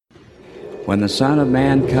When the Son of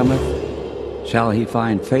Man cometh, shall he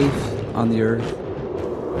find faith on the earth?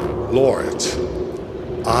 Lord,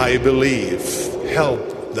 I believe.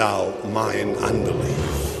 Help thou mine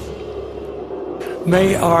unbelief.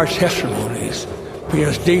 May our testimonies be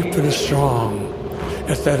as deep and as strong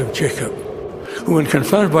as that of Jacob, who, when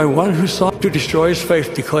confronted by one who sought to destroy his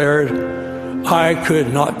faith, declared, I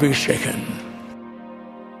could not be shaken.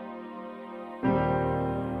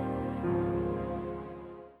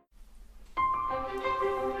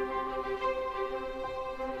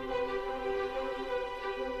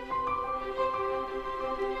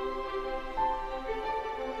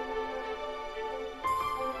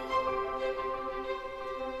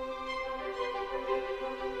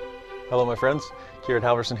 Hello, my friends. Jared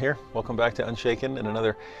Halverson here. Welcome back to Unshaken and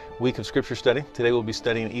another week of Scripture study. Today we'll be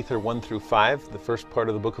studying Ether 1 through 5, the first part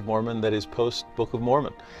of the Book of Mormon that is post-Book of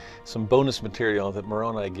Mormon. Some bonus material that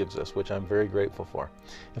Moroni gives us, which I'm very grateful for.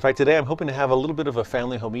 In fact, today I'm hoping to have a little bit of a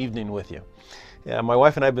family home evening with you. My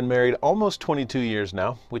wife and I have been married almost 22 years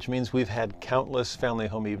now, which means we've had countless family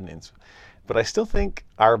home evenings. But I still think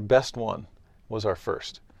our best one was our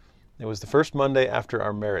first. It was the first Monday after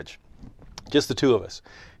our marriage, just the two of us.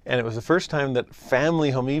 And it was the first time that family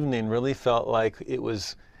home evening really felt like it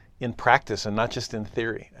was in practice and not just in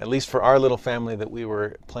theory, at least for our little family that we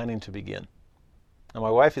were planning to begin. Now, my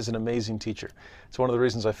wife is an amazing teacher. It's one of the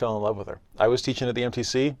reasons I fell in love with her. I was teaching at the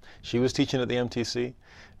MTC. She was teaching at the MTC. In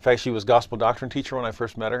fact, she was gospel doctrine teacher when I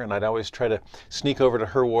first met her, and I'd always try to sneak over to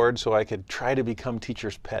her ward so I could try to become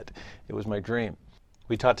teacher's pet. It was my dream.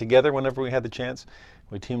 We taught together whenever we had the chance.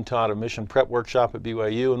 We team taught a mission prep workshop at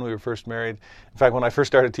BYU when we were first married. In fact, when I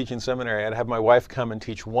first started teaching seminary, I'd have my wife come and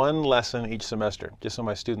teach one lesson each semester, just so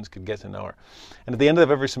my students could get to know her. And at the end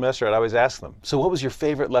of every semester, I'd always ask them, so what was your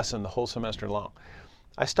favorite lesson the whole semester long?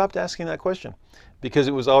 I stopped asking that question because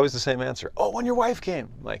it was always the same answer. Oh, when your wife came.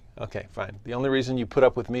 I'm like, okay, fine. The only reason you put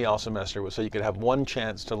up with me all semester was so you could have one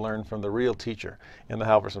chance to learn from the real teacher in the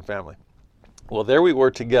Halverson family. Well, there we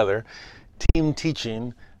were together, team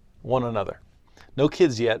teaching one another. No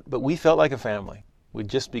kids yet, but we felt like a family. We'd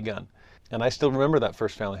just begun. And I still remember that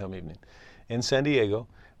first family home evening in San Diego,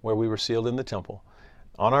 where we were sealed in the temple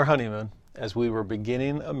on our honeymoon as we were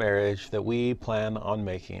beginning a marriage that we plan on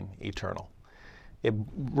making eternal. It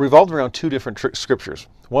revolved around two different scriptures.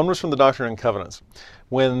 One was from the Doctrine and Covenants,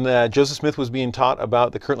 when Joseph Smith was being taught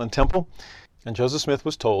about the Kirtland Temple, and Joseph Smith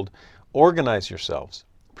was told, organize yourselves,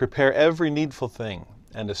 prepare every needful thing,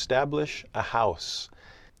 and establish a house.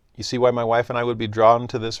 You see why my wife and I would be drawn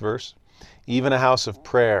to this verse? Even a house of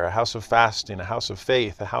prayer, a house of fasting, a house of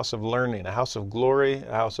faith, a house of learning, a house of glory,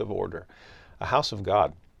 a house of order, a house of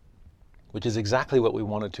God, which is exactly what we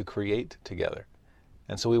wanted to create together.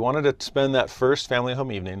 And so we wanted to spend that first family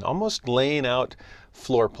home evening almost laying out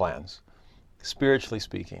floor plans, spiritually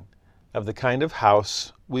speaking, of the kind of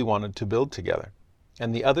house we wanted to build together.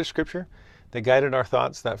 And the other scripture that guided our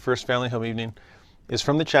thoughts that first family home evening is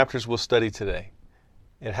from the chapters we'll study today.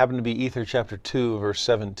 It happened to be Ether chapter 2, verse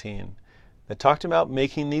 17, that talked about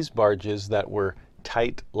making these barges that were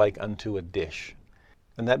tight like unto a dish.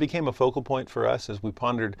 And that became a focal point for us as we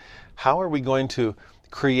pondered, how are we going to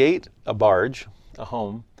create a barge, a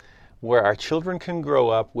home, where our children can grow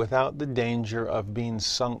up without the danger of being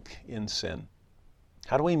sunk in sin?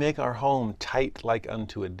 How do we make our home tight like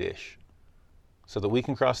unto a dish so that we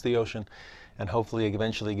can cross the ocean and hopefully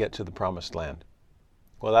eventually get to the promised land?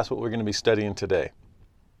 Well, that's what we're going to be studying today.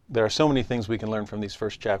 There are so many things we can learn from these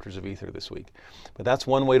first chapters of Ether this week. But that's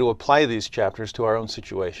one way to apply these chapters to our own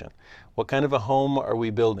situation. What kind of a home are we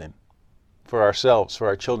building for ourselves, for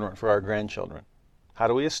our children, for our grandchildren? How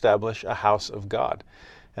do we establish a house of God?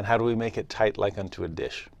 And how do we make it tight like unto a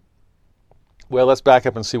dish? Well, let's back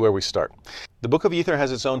up and see where we start. The book of Ether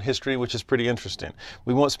has its own history, which is pretty interesting.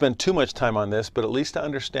 We won't spend too much time on this, but at least to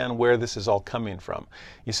understand where this is all coming from.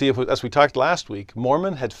 You see, as we talked last week,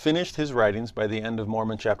 Mormon had finished his writings by the end of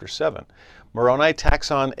Mormon chapter 7. Moroni tacks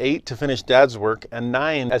on 8 to finish Dad's work and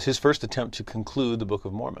 9 as his first attempt to conclude the Book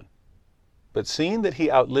of Mormon. But seeing that he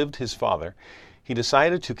outlived his father, he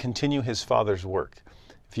decided to continue his father's work.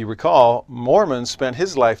 If you recall, Mormon spent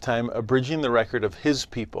his lifetime abridging the record of his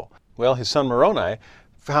people. Well, his son Moroni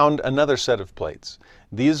found another set of plates.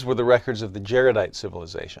 These were the records of the Jaredite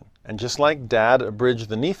civilization. And just like Dad abridged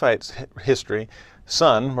the Nephites' history,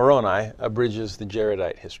 son Moroni abridges the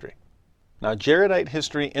Jaredite history. Now, Jaredite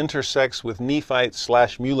history intersects with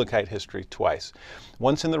Nephite/Mulekite history twice.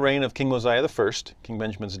 Once in the reign of King Mosiah I, King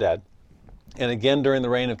Benjamin's dad, and again during the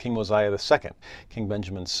reign of King Mosiah II, King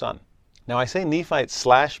Benjamin's son. Now I say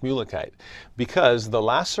Nephite/Mulekite because the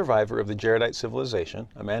last survivor of the Jaredite civilization,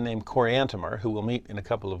 a man named Coriantumr, who we'll meet in a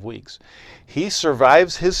couple of weeks, he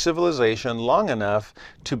survives his civilization long enough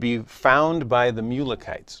to be found by the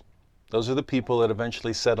Mulekites. Those are the people that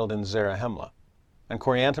eventually settled in Zarahemla. And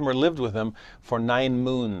Coriantumr lived with them for 9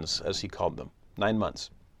 moons, as he called them, 9 months.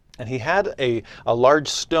 And he had a large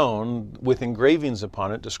stone with engravings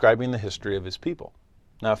upon it describing the history of his people.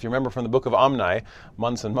 Now, if you remember from the book of Omni,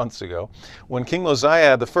 months and months ago, when King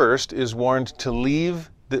Mosiah I is warned to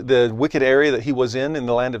leave the wicked area that he was in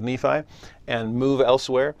the land of Nephi and move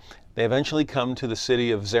elsewhere, they eventually come to the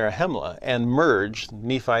city of Zarahemla and merge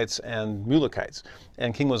Nephites and Mulekites,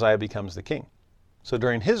 and King Mosiah becomes the king. So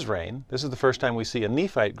during his reign, this is the first time we see a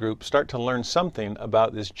Nephite group start to learn something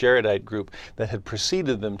about this Jaredite group that had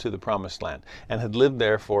preceded them to the Promised Land and had lived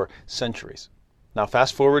there for centuries. Now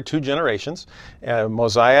fast forward 2 generations,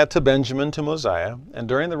 Mosiah to Benjamin to Mosiah, and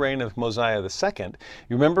during the reign of Mosiah II,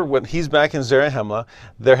 you remember when he's back in Zarahemla,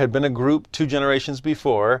 there had been a group 2 generations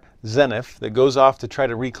before, Zeniff, that goes off to try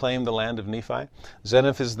to reclaim the land of Nephi.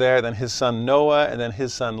 Zeniff is there, then his son Noah, and then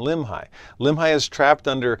his son Limhi. Limhi is trapped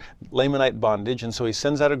under Lamanite bondage, and so he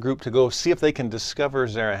sends out a group to go see if they can discover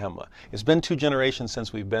Zarahemla. It's been 2 generations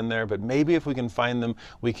since we've been there, but maybe if we can find them,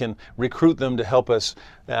 we can recruit them to help us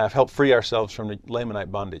help free ourselves from the Lamanite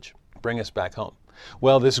bondage, bring us back home.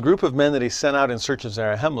 Well, this group of men that he sent out in search of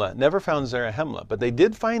Zarahemla never found Zarahemla, but they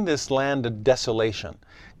did find this land of desolation,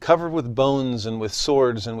 covered with bones and with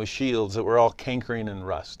swords and with shields that were all cankering and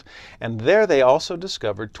rust. And there they also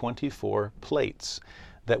discovered 24 plates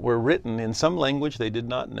that were written in some language they did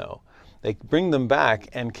not know. They bring them back,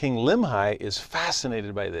 and King Limhi is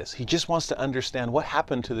fascinated by this. He just wants to understand what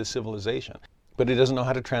happened to this civilization, but he doesn't know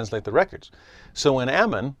how to translate the records. So when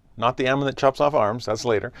Ammon, not the Ammon that chops off arms, that's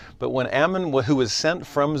later, but when Ammon, who was sent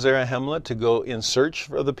from Zarahemla to go in search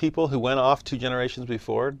for the people who went off 2 generations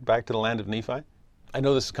before, back to the land of Nephi, I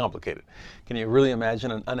know this is complicated. Can you really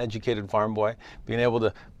imagine an uneducated farm boy being able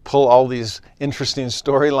to pull all these interesting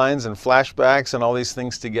storylines and flashbacks and all these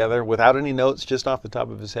things together without any notes, just off the top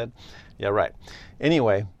of his head? Yeah, right.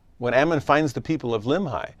 Anyway, when Ammon finds the people of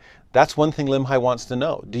Limhi, that's one thing Limhi wants to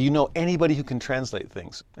know. Do you know anybody who can translate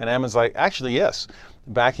things? And Ammon's like, actually, yes.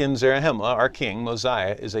 Back in Zarahemla, our king,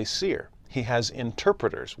 Mosiah, is a seer. He has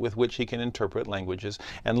interpreters with which he can interpret languages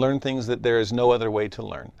and learn things that there is no other way to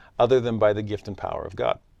learn, other than by the gift and power of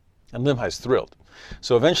God. And Limhi's thrilled.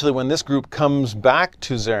 So eventually when this group comes back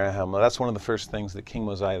to Zarahemla, that's one of the first things that King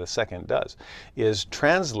Mosiah II does, is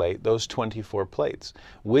translate those 24 plates,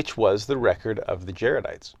 which was the record of the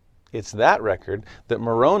Jaredites. It's that record that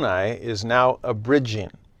Moroni is now abridging.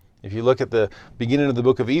 If you look at the beginning of the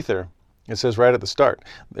book of Ether, it says right at the start,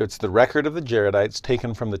 it's the record of the Jaredites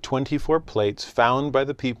taken from the 24 plates found by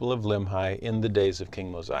the people of Limhi in the days of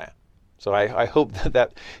King Mosiah. So I hope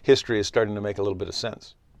that history is starting to make a little bit of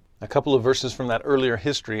sense. A couple of verses from that earlier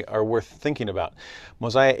history are worth thinking about.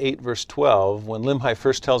 Mosiah 8 verse 12, when Limhi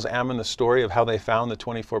first tells Ammon the story of how they found the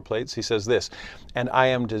 24 plates, he says this, "And I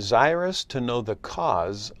am desirous to know the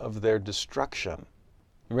cause of their destruction."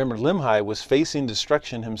 Remember, Limhi was facing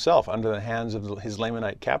destruction himself under the hands of his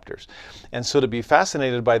Lamanite captors. And so to be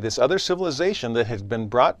fascinated by this other civilization that has been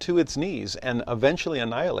brought to its knees and eventually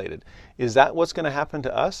annihilated, is that what's going to happen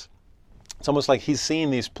to us? It's almost like he's seeing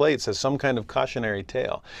these plates as some kind of cautionary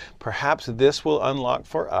tale. Perhaps this will unlock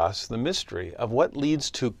for us the mystery of what leads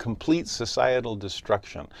to complete societal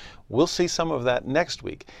destruction. We'll see some of that next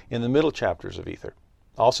week in the middle chapters of Ether.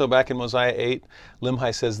 Also back in Mosiah 8,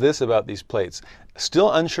 Limhi says this about these plates,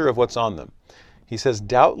 still unsure of what's on them. He says,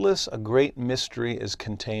 "Doubtless a great mystery is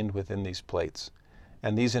contained within these plates,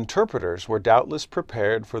 and these interpreters were doubtless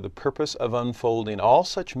prepared for the purpose of unfolding all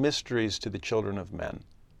such mysteries to the children of men."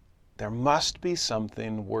 There must be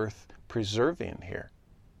something worth preserving here,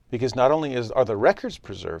 because not only are the records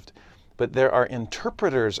preserved, but there are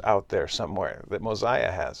interpreters out there somewhere that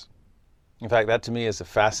Mosiah has. In fact, that to me is a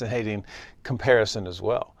fascinating comparison as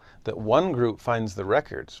well, that one group finds the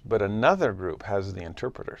records, but another group has the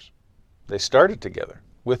interpreters. They started together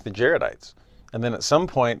with the Jaredites, and then at some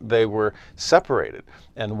point they were separated,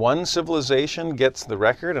 and one civilization gets the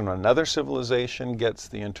record and another civilization gets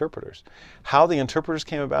the interpreters. How the interpreters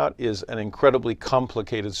came about is an incredibly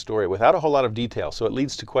complicated story without a whole lot of detail, so it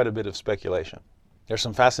leads to quite a bit of speculation. There's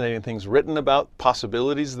some fascinating things written about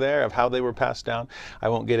possibilities there of how they were passed down. I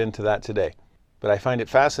won't get into that today, but I find it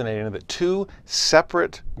fascinating that 2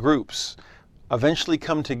 separate groups eventually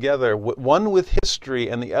come together, one with history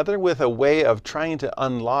and the other with a way of trying to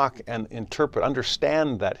unlock and interpret,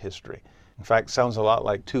 understand that history. In fact, it sounds a lot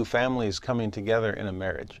like 2 families coming together in a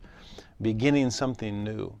marriage, beginning something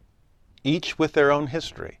new, each with their own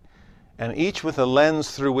history, and each with a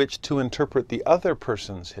lens through which to interpret the other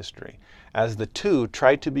person's history, as the two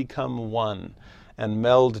try to become one and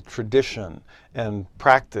meld tradition and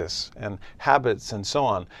practice and habits and so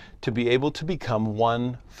on to be able to become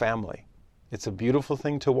one family. It's a beautiful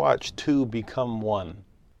thing to watch two become one.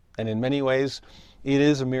 And in many ways, it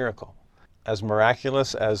is a miracle, as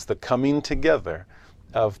miraculous as the coming together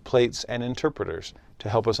of plates and interpreters to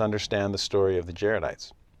help us understand the story of the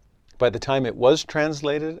Jaredites. By the time it was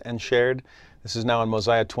translated and shared, this is now in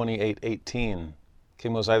Mosiah 28:18.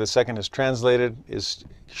 King Mosiah II has translated, is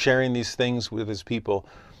sharing these things with his people,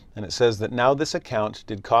 and it says that now this account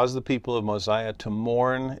did cause the people of Mosiah to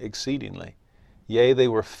mourn exceedingly. Yea, they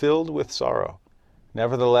were filled with sorrow.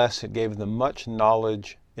 Nevertheless, it gave them much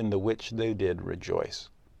knowledge in the which they did rejoice.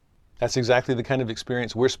 That's exactly the kind of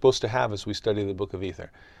experience we're supposed to have as we study the book of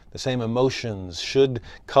Ether. The same emotions should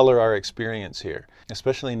color our experience here,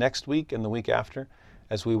 especially next week and the week after.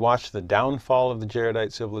 As we watch the downfall of the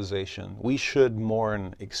Jaredite civilization, we should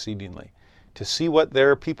mourn exceedingly to see what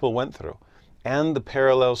their people went through and the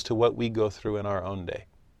parallels to what we go through in our own day.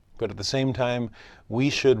 But at the same time, we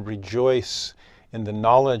should rejoice in the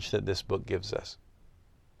knowledge that this book gives us,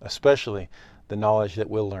 especially the knowledge that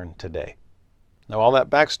we'll learn today. Now, all that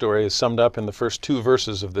backstory is summed up in the first two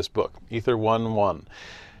verses of this book, Ether 1:1.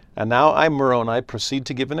 And now I, Moroni, proceed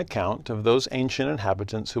to give an account of those ancient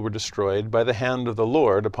inhabitants who were destroyed by the hand of the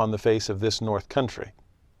Lord upon the face of this north country.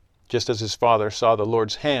 Just as his father saw the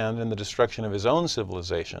Lord's hand in the destruction of his own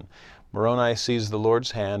civilization, Moroni sees the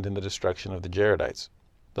Lord's hand in the destruction of the Jaredites.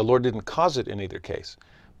 The Lord didn't cause it in either case,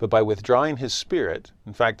 but by withdrawing his spirit,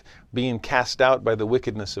 in fact, being cast out by the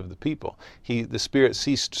wickedness of the people, the spirit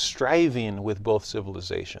ceased striving with both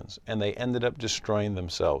civilizations, and they ended up destroying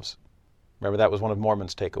themselves. Remember, that was one of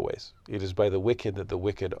Mormon's takeaways. It is by the wicked that the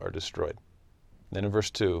wicked are destroyed. Then in verse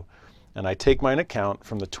 2, and I take mine account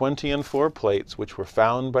from the 24 plates which were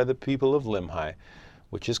found by the people of Limhi,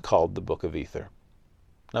 which is called the Book of Ether.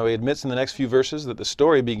 Now he admits in the next few verses that the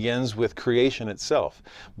story begins with creation itself,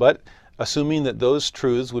 but assuming that those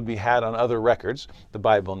truths would be had on other records, the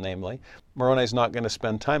Bible namely, Moroni's not going to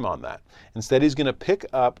spend time on that. Instead, he's going to pick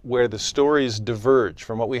up where the stories diverge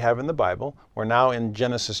from what we have in the Bible. We're now in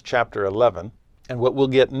Genesis chapter 11, and what we'll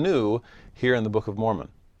get new here in the Book of Mormon,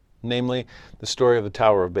 namely the story of the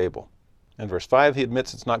Tower of Babel. In verse 5, he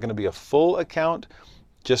admits it's not going to be a full account,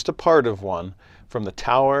 just a part of one, from the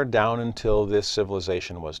tower down until this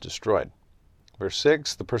civilization was destroyed. Verse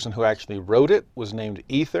 6, the person who actually wrote it was named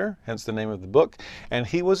Ether, hence the name of the book, and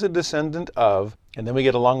he was a descendant of, and then we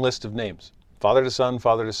get a long list of names, father to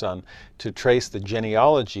son, to trace the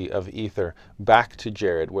genealogy of Ether back to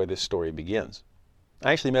Jared, where this story begins.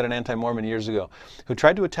 I actually met an anti-Mormon years ago who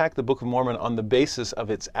tried to attack the Book of Mormon on the basis of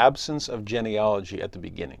its absence of genealogy at the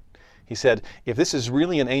beginning. He said, if this is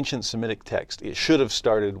really an ancient Semitic text, it should have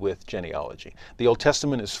started with genealogy. The Old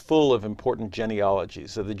Testament is full of important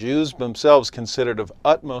genealogies that the Jews themselves considered of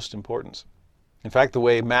utmost importance. In fact, the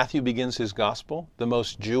way Matthew begins his gospel, the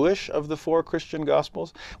most Jewish of the 4 Christian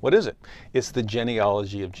gospels, what is it? It's the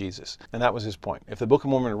genealogy of Jesus. And that was his point. If the Book of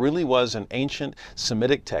Mormon really was an ancient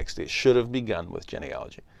Semitic text, it should have begun with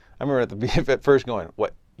genealogy. I remember at first going,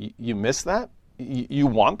 what, you missed that? You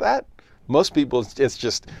want that? Most people, it's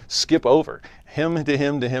just skip over. Him to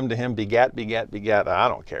him to him to him, begat, begat, begat. I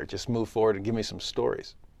don't care. Just move forward and give me some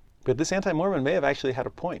stories. But this anti-Mormon may have actually had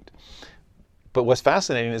a point. But what's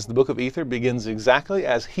fascinating is the Book of Ether begins exactly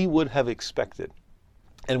as he would have expected.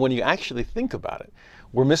 And when you actually think about it,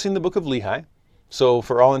 we're missing the Book of Lehi. So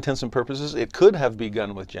for all intents and purposes, it could have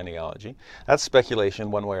begun with genealogy. That's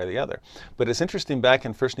speculation one way or the other. But it's interesting, back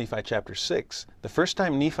in 1 Nephi chapter 6, the first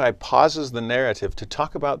time Nephi pauses the narrative to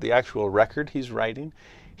talk about the actual record he's writing,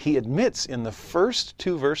 he admits in the first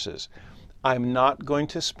 2 verses, I'm not going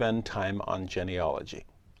to spend time on genealogy.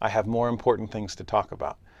 I have more important things to talk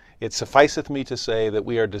about. It sufficeth me to say that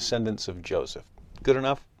we are descendants of Joseph. Good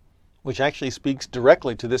enough? Which actually speaks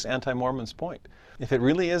directly to this anti-Mormon's point. If it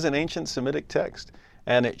really is an ancient Semitic text,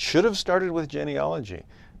 and it should have started with genealogy,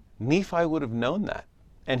 Nephi would have known that.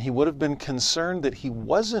 And he would have been concerned that he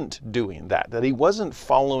wasn't doing that he wasn't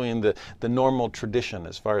following the normal tradition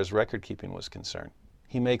as far as record keeping was concerned.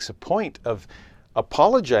 He makes a point of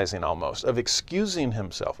apologizing almost, of excusing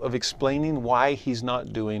himself, of explaining why he's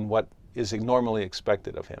not doing what is normally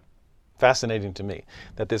expected of him. Fascinating to me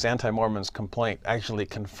that this anti-Mormon's complaint actually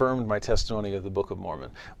confirmed my testimony of the Book of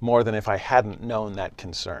Mormon more than if I hadn't known that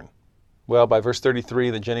concern. Well, by verse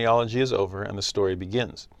 33, the genealogy is over and the story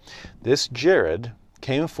begins. This Jared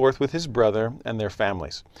came forth with his brother and their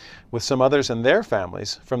families, with some others and their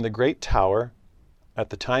families, from the great tower At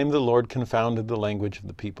the time the Lord confounded the language of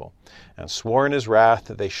the people, and swore in his wrath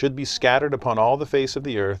that they should be scattered upon all the face of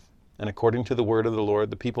the earth, and according to the word of the Lord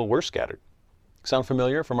the people were scattered. Sound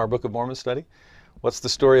familiar from our Book of Mormon study? What's the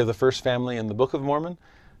story of the first family in the Book of Mormon?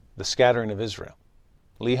 The scattering of Israel.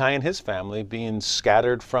 Lehi and his family being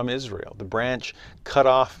scattered from Israel, the branch cut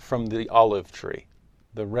off from the olive tree,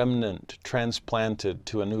 the remnant transplanted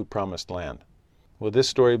to a new promised land. Well, this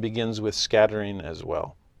story begins with scattering as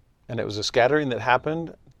well. And it was a scattering that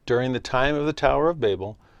happened during the time of the Tower of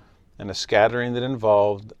Babel, and a scattering that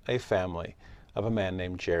involved a family of a man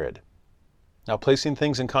named Jared. Now, placing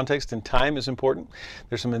things in context and time is important.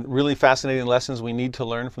 There's some really fascinating lessons we need to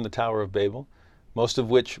learn from the Tower of Babel, most of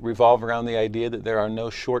which revolve around the idea that there are no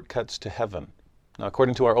shortcuts to heaven. Now,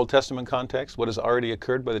 according to our Old Testament context, what has already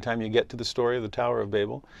occurred by the time you get to the story of the Tower of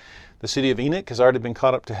Babel? The city of Enoch has already been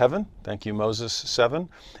caught up to heaven. Thank you, Moses 7.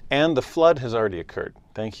 And the flood has already occurred.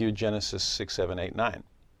 Thank you, Genesis 6, 7, 8, 9.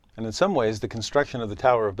 And in some ways, the construction of the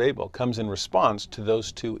Tower of Babel comes in response to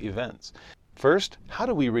those two events. First, how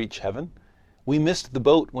do we reach heaven? We missed the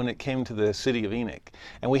boat when it came to the city of Enoch.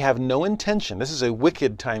 And we have no intention. This is a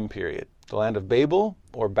wicked time period. The land of Babel,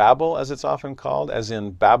 or Babel as it's often called, as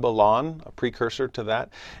in Babylon, a precursor to that,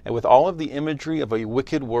 and with all of the imagery of a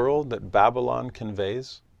wicked world that Babylon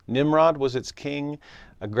conveys. Nimrod was its king,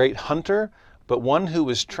 a great hunter, but one who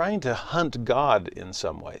was trying to hunt God in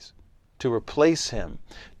some ways, to replace him,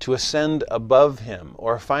 to ascend above him,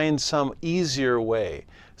 or find some easier way,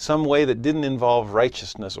 some way that didn't involve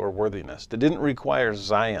righteousness or worthiness, that didn't require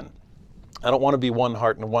Zion. I don't want to be one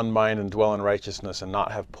heart and one mind and dwell in righteousness and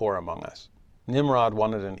not have poor among us. Nimrod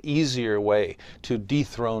wanted an easier way to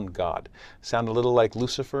dethrone God. Sound a little like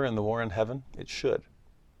Lucifer in the War in Heaven? It should.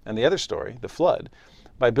 And the other story, the flood,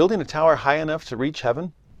 by building a tower high enough to reach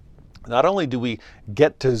heaven, not only do we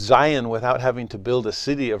get to Zion without having to build a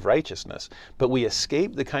city of righteousness, but we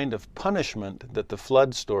escape the kind of punishment that the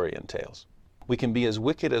flood story entails. We can be as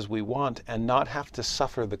wicked as we want and not have to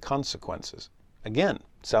suffer the consequences. Again,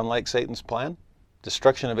 sound like Satan's plan?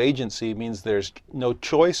 Destruction of agency means there's no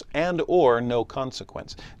choice and or no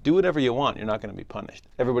consequence. Do whatever you want, you're not going to be punished.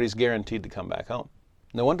 Everybody's guaranteed to come back home.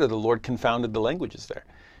 No wonder the Lord confounded the languages there.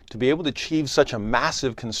 To be able to achieve such a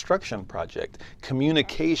massive construction project,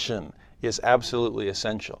 communication is absolutely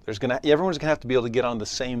essential. Everyone's going to have to be able to get on the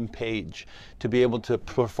same page to be able to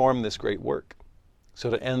perform this great work. So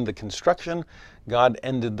to end the construction, God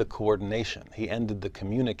ended the coordination. He ended the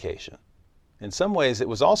communication. In some ways, it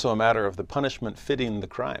was also a matter of the punishment fitting the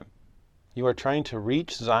crime. You are trying to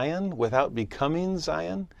reach Zion without becoming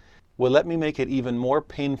Zion? Well, let me make it even more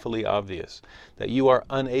painfully obvious that you are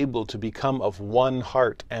unable to become of one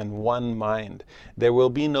heart and one mind. There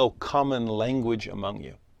will be no common language among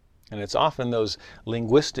you. And it's often those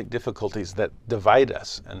linguistic difficulties that divide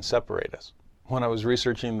us and separate us. When I was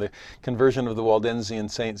researching the conversion of the Waldensian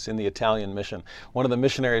saints in the Italian mission, one of the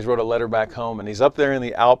missionaries wrote a letter back home, and he's up there in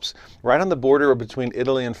the Alps, right on the border between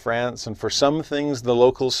Italy and France, and for some things the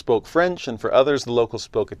locals spoke French, and for others the locals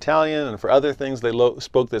spoke Italian, and for other things they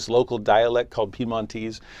spoke this local dialect called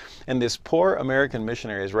Piedmontese. And this poor American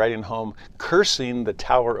missionary is writing home cursing the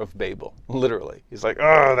Tower of Babel, literally. He's like,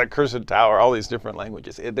 oh, that cursed tower, all these different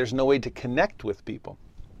languages. There's no way to connect with people.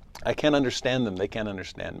 I can't understand them, they can't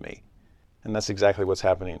understand me. And that's exactly what's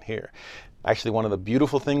happening here. Actually, one of the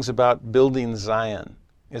beautiful things about building Zion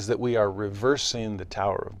is that we are reversing the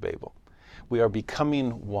Tower of Babel. We are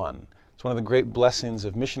becoming one. It's one of the great blessings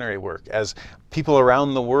of missionary work, as people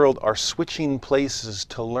around the world are switching places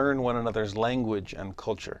to learn one another's language and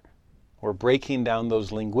culture. We're breaking down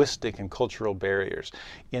those linguistic and cultural barriers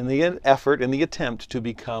in the attempt to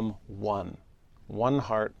become one. One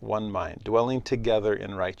heart, one mind, dwelling together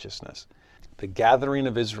in righteousness. The gathering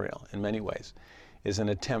of Israel, in many ways, is an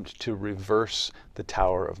attempt to reverse the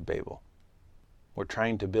Tower of Babel. We're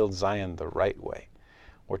trying to build Zion the right way.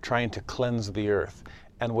 We're trying to cleanse the earth,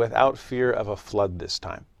 and without fear of a flood this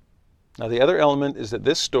time. Now, the other element is that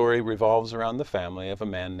this story revolves around the family of a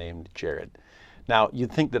man named Jared. Now,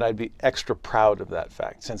 you'd think that I'd be extra proud of that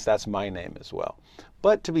fact, since that's my name as well.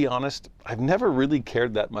 But to be honest, I've never really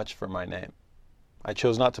cared that much for my name. I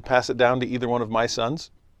chose not to pass it down to either one of my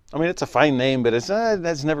sons. I mean, it's a fine name, but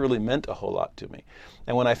that's never really meant a whole lot to me.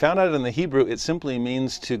 And when I found out in the Hebrew, it simply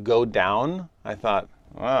means to go down, I thought,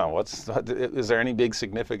 wow, is there any big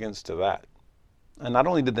significance to that? And not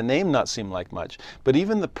only did the name not seem like much, but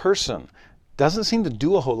even the person doesn't seem to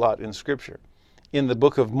do a whole lot in Scripture. In the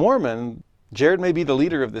Book of Mormon, Jared may be the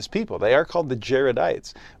leader of this people. They are called the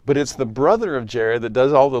Jaredites, but it's the brother of Jared that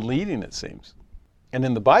does all the leading, it seems. And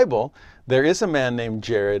in the Bible, there is a man named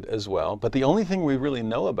Jared as well, but the only thing we really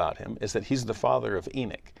know about him is that he's the father of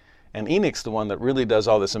Enoch. And Enoch's the one that really does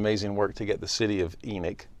all this amazing work to get the city of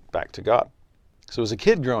Enoch back to God. So as a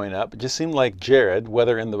kid growing up, it just seemed like Jared,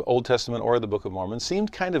 whether in the Old Testament or the Book of Mormon,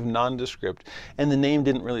 seemed kind of nondescript, and the name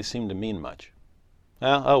didn't really seem to mean much.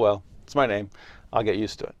 Oh well, it's my name. I'll get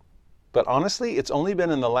used to it. But honestly, it's only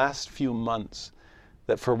been in the last few months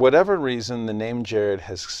that for whatever reason, the name Jared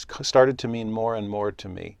has started to mean more and more to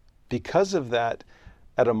me. Because of that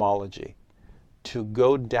etymology, to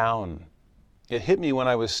go down. It hit me when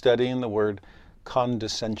I was studying the word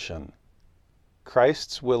condescension.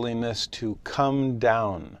 Christ's willingness to come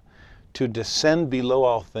down, to descend below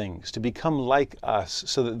all things, to become like us,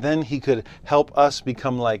 so that then he could help us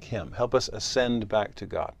become like him, help us ascend back to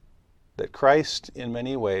God. That Christ, in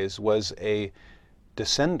many ways, was a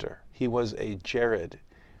descender. He was a Jared.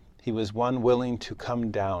 He was one willing to come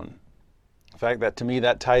down. In fact, that to me,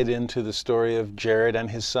 that tied into the story of Jared and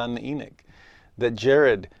his son Enoch. That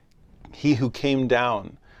Jared, he who came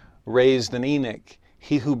down, raised an Enoch,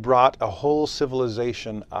 he who brought a whole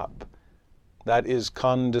civilization up. That is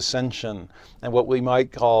condescension, and what we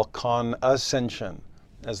might call con-ascension,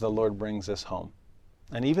 as the Lord brings us home.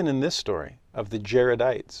 And even in this story of the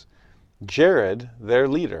Jaredites, Jared, their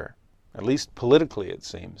leader, at least politically it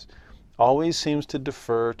seems, always seems to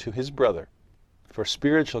defer to his brother for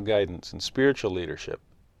spiritual guidance and spiritual leadership.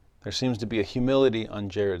 There seems to be a humility on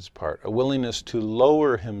Jared's part, a willingness to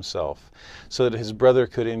lower himself so that his brother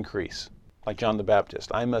could increase. Like John the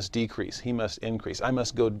Baptist, I must decrease, he must increase. I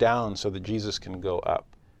must go down so that Jesus can go up.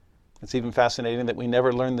 It's even fascinating that we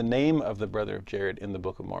never learn the name of the brother of Jared in the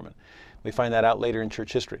Book of Mormon. We find that out later in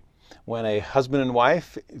church history. When a husband and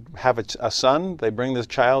wife have a son, they bring this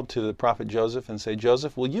child to the prophet Joseph and say,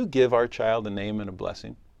 Joseph, will you give our child a name and a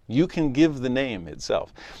blessing? You can give the name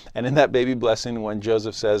itself. And in that baby blessing, when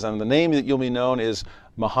Joseph says, and the name that you'll be known is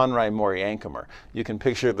Mahonri Moriankamer, you can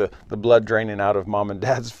picture the blood draining out of mom and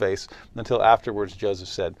dad's face until afterwards Joseph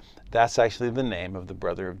said, that's actually the name of the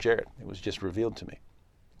brother of Jared. It was just revealed to me.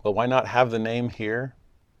 Well, why not have the name here?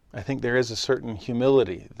 I think there is a certain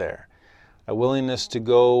humility there, a willingness to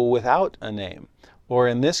go without a name, or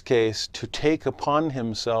in this case, to take upon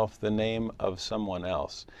himself the name of someone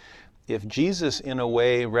else. If Jesus in a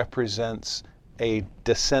way represents a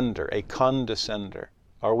descender, a condescender,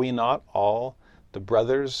 are we not all the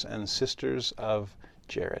brothers and sisters of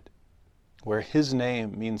Jared, where his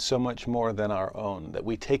name means so much more than our own, that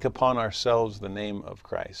we take upon ourselves the name of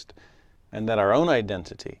Christ, and that our own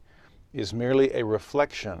identity is merely a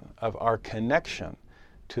reflection of our connection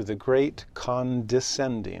to the great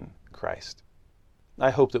condescending Christ. I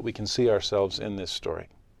hope that we can see ourselves in this story.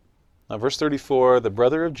 Now, verse 34, the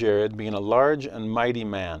brother of Jared, being a large and mighty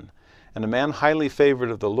man, and a man highly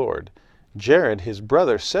favored of the Lord, Jared, his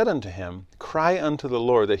brother, said unto him, cry unto the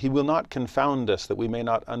Lord, that he will not confound us, that we may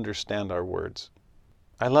not understand our words.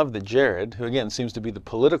 I love that Jared, who again seems to be the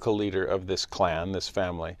political leader of this clan, this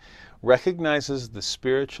family, recognizes the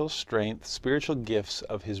spiritual strength, spiritual gifts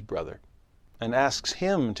of his brother, and asks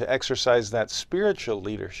him to exercise that spiritual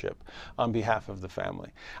leadership on behalf of the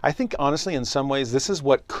family. I think, honestly, in some ways, this is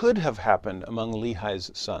what could have happened among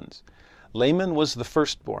Lehi's sons. Laman was the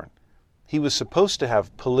firstborn. He was supposed to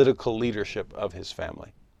have political leadership of his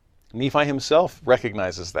family. Nephi himself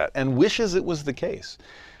recognizes that and wishes it was the case.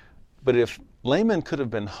 But if Laman could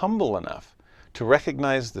have been humble enough to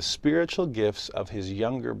recognize the spiritual gifts of his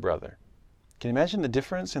younger brother, can you imagine the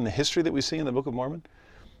difference in the history that we see in the Book of Mormon?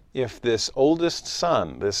 If this oldest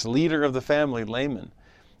son, this leader of the family, Laman,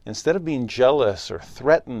 instead of being jealous or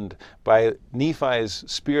threatened by Nephi's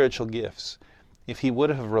spiritual gifts, if he would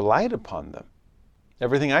have relied upon them,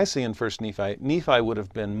 everything I see in 1 Nephi, Nephi would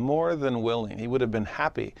have been more than willing. He would have been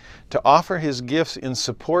happy to offer his gifts in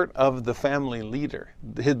support of the family leader,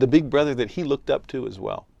 the big brother that he looked up to as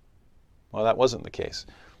well. Well, that wasn't the case.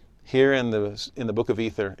 Here in the book of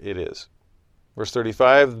Ether, it is. Verse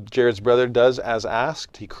 35, Jared's brother does as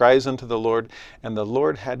asked. He cries unto the Lord, and the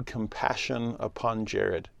Lord had compassion upon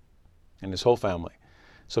Jared and his whole family.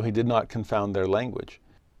 So he did not confound their language.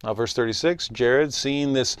 Now, verse 36, Jared,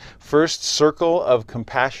 seeing this first circle of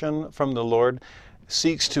compassion from the Lord,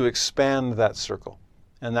 seeks to expand that circle.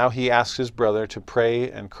 And now he asks his brother to pray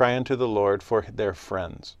and cry unto the Lord for their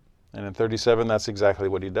friends. And in 37, that's exactly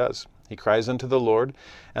what he does. He cries unto the Lord,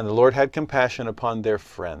 and the Lord had compassion upon their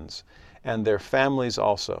friends, and their families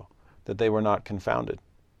also, that they were not confounded.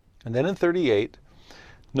 And then in 38,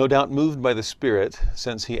 no doubt moved by the Spirit,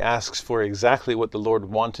 since he asks for exactly what the Lord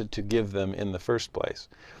wanted to give them in the first place,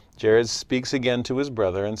 Jared speaks again to his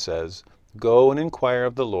brother and says, go and inquire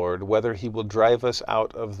of the Lord whether he will drive us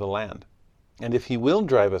out of the land. And if he will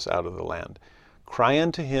drive us out of the land, cry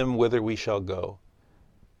unto him whither we shall go.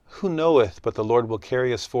 Who knoweth but the Lord will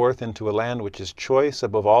carry us forth into a land which is choice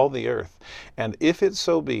above all the earth? And if it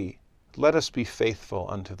so be, let us be faithful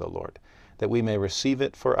unto the Lord, that we may receive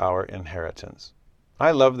it for our inheritance.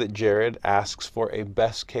 I love that Jared asks for a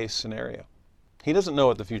best case scenario. He doesn't know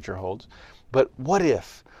what the future holds, but what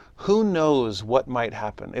if? Who knows what might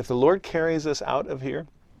happen? If the Lord carries us out of here,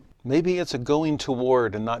 maybe it's a going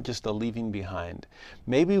toward and not just a leaving behind.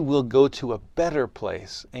 Maybe we'll go to a better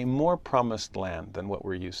place, a more promised land than what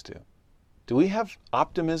we're used to. Do we have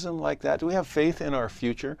optimism like that? Do we have faith in our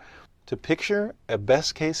future to picture a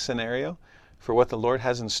best case scenario for what the Lord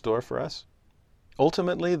has in store for us?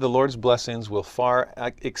 Ultimately, the Lord's blessings will far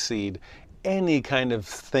exceed any kind of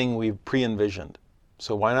thing we've pre-envisioned.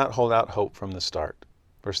 So why not hold out hope from the start?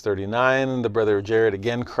 Verse 39, the brother of Jared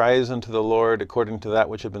again cries unto the Lord according to that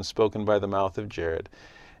which had been spoken by the mouth of Jared.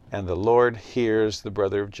 And the Lord hears the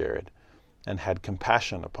brother of Jared and had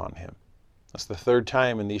compassion upon him. That's the third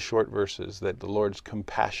time in these short verses that the Lord's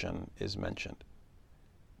compassion is mentioned.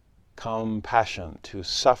 Compassion, to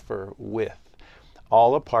suffer with.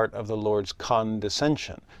 All a part of the Lord's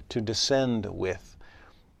condescension, to descend with.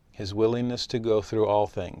 His willingness to go through all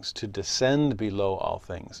things, to descend below all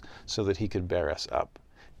things, so that he could bear us up.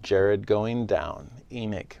 Jared going down,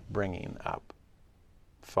 Enoch bringing up.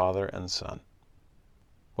 Father and Son.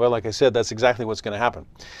 Well, like I said, that's exactly what's going to happen.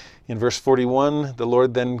 In verse 41, the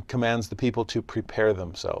Lord then commands the people to prepare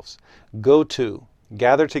themselves. Go to,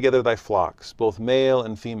 gather together thy flocks, both male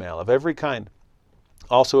and female, of every kind,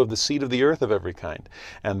 also of the seed of the earth of every kind,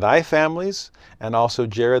 and thy families, and also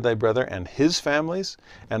Jared thy brother and his families,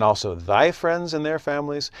 and also thy friends and their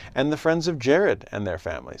families, and the friends of Jared and their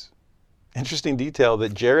families. Interesting detail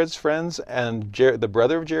that Jared's friends and the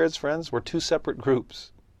brother of Jared's friends were two separate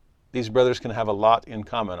groups. These brothers can have a lot in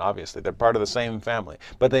common, obviously. They're part of the same family,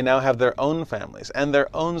 but they now have their own families and their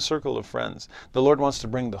own circle of friends. The Lord wants to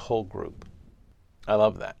bring the whole group. I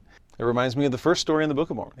love that. It reminds me of the first story in the Book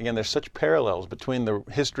of Mormon. Again, there's such parallels between the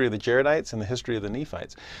history of the Jaredites and the history of the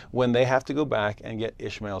Nephites when they have to go back and get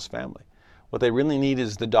Ishmael's family. What they really need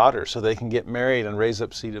is the daughter so they can get married and raise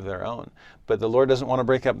up seed of their own. But the Lord doesn't want to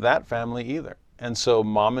break up that family either. And so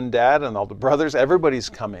mom and dad and all the brothers, everybody's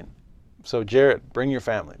coming. So Jared, bring your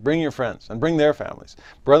family, bring your friends, and bring their families.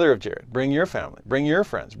 Brother of Jared, bring your family, bring your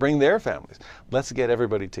friends, bring their families. Let's get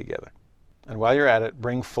everybody together. And while you're at it,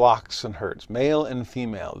 bring flocks and herds, male and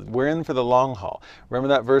female. We're in for the long haul. Remember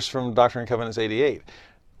that verse from Doctrine and Covenants 88.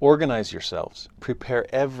 Organize yourselves.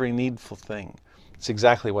 Prepare every needful thing. It's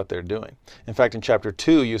exactly what they're doing. In fact, in chapter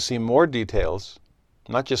 2, you see more details,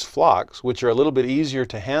 not just flocks, which are a little bit easier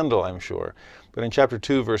to handle, I'm sure. But in chapter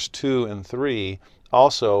 2, verse 2 and 3,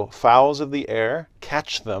 also fowls of the air,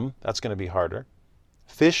 catch them. That's going to be harder.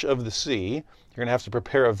 Fish of the sea, you're going to have to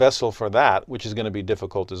prepare a vessel for that, which is going to be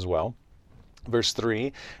difficult as well. Verse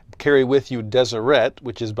 3, carry with you deseret,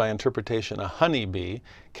 which is by interpretation a honeybee.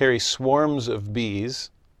 Carry swarms of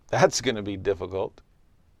bees. That's going to be difficult.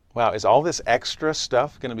 Wow, is all this extra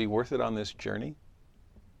stuff going to be worth it on this journey?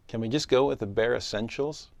 Can we just go with the bare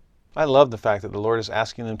essentials? I love the fact that the Lord is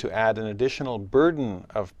asking them to add an additional burden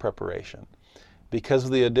of preparation because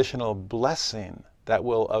of the additional blessing that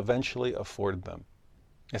will eventually afford them.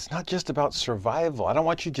 It's not just about survival. I don't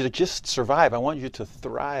want you to just survive. I want you to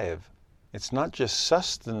thrive. It's not just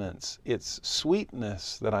sustenance, it's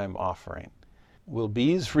sweetness that I'm offering. Will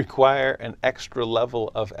bees require an extra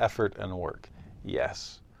level of effort and work?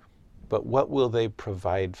 Yes. But what will they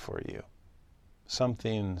provide for you?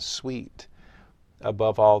 Something sweet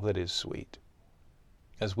above all that is sweet.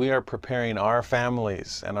 As we are preparing our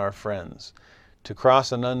families and our friends to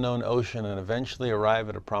cross an unknown ocean and eventually arrive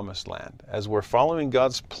at a promised land, as we're following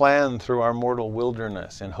God's plan through our mortal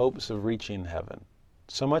wilderness in hopes of reaching heaven,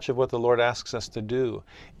 so much of what the Lord asks us to do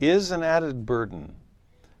is an added burden,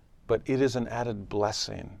 but it is an added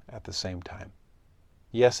blessing at the same time.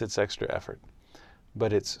 Yes, it's extra effort,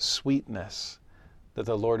 but it's sweetness that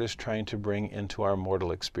the Lord is trying to bring into our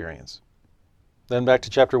mortal experience. Then back to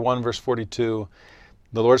chapter 1, verse 42,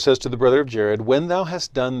 the Lord says to the brother of Jared, when thou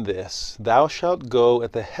hast done this, thou shalt go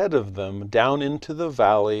at the head of them down into the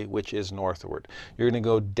valley which is northward. You're going to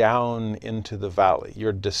go down into the valley.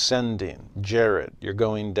 You're descending. Jared, you're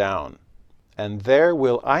going down. And there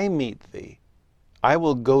will I meet thee. I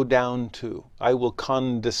will go down too. I will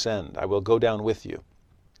condescend. I will go down with you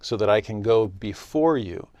so that I can go before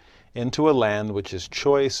you into a land which is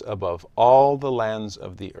choice above all the lands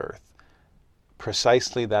of the earth.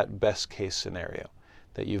 Precisely that best case scenario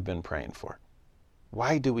that you've been praying for.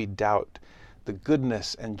 Why do we doubt the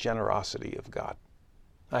goodness and generosity of God?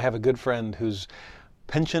 I have a good friend whose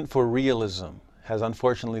penchant for realism has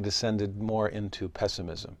unfortunately descended more into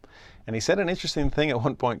pessimism. And he said an interesting thing at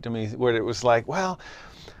one point to me where it was like, well,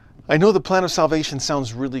 I know the plan of salvation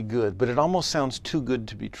sounds really good, but it almost sounds too good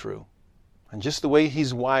to be true. And just the way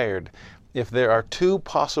he's wired, if there are two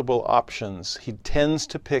possible options, he tends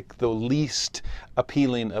to pick the least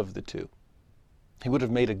appealing of the two. He would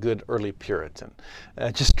have made a good early Puritan,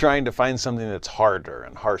 just trying to find something that's harder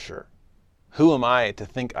and harsher. Who am I to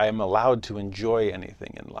think I am allowed to enjoy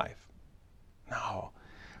anything in life? No.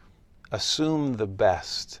 Assume the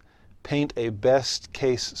best. Paint a best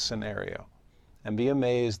case scenario and be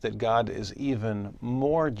amazed that God is even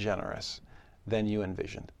more generous than you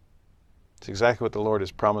envisioned. It's exactly what the Lord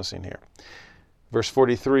is promising here. Verse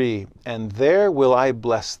 43, and there will I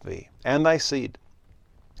bless thee and thy seed,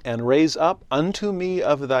 and raise up unto me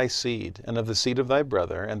of thy seed, and of the seed of thy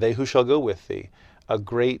brother, and they who shall go with thee, a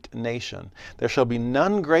great nation. There shall be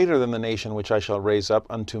none greater than the nation which I shall raise up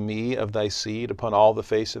unto me of thy seed upon all the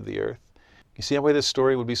face of the earth. You see how way this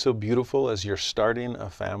story would be so beautiful as you're starting a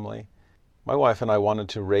family? My wife and I wanted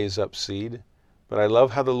to raise up seed, but I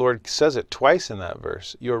love how the Lord says it twice in that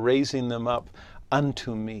verse. You're raising them up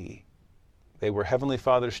unto me. They were Heavenly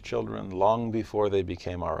Father's children long before they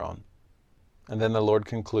became our own. And then the Lord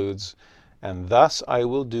concludes, and thus I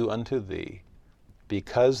will do unto thee,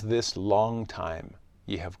 because this long time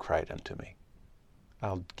ye have cried unto me.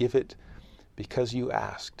 I'll give it because you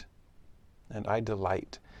asked, and I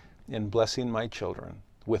delight in blessing my children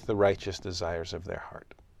with the righteous desires of their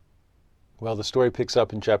heart. Well, the story picks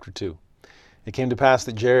up in chapter 2. It came to pass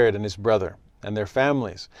that Jared and his brother and their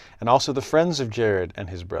families, and also the friends of Jared and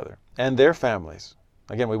his brother and their families,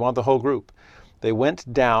 again, we want the whole group, they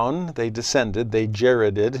went down, they descended, they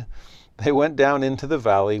Jareded, they went down into the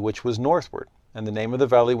valley which was northward. And the name of the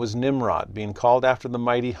valley was Nimrod, being called after the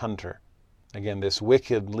mighty hunter. Again, this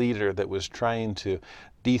wicked leader that was trying to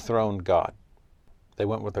dethrone God. They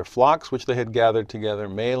went with their flocks which they had gathered together,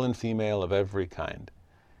 male and female of every kind.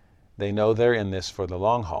 They know they're in this for the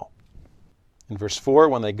long haul. In verse 4,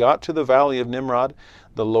 when they got to the valley of Nimrod,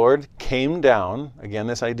 the Lord came down, again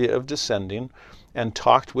this idea of descending, and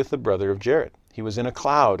talked with the brother of Jared. He was in a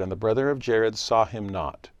cloud, and the brother of Jared saw him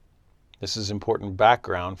not. This is important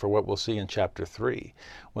background for what we'll see in chapter 3,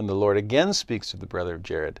 when the Lord again speaks to the brother of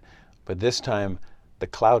Jared, but this time the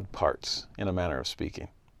cloud parts, in a manner of speaking.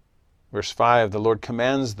 Verse 5, the Lord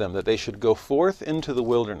commands them that they should go forth into the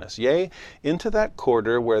wilderness, yea, into that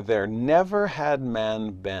quarter where there never had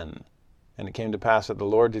man been. And it came to pass that the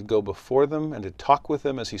Lord did go before them, and did talk with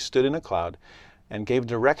them as he stood in a cloud, and gave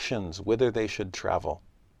directions whither they should travel.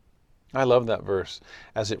 I love that verse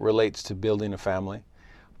as it relates to building a family.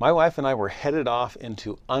 My wife and I were headed off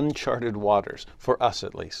into uncharted waters, for us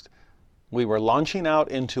at least. We were launching out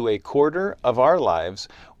into a quarter of our lives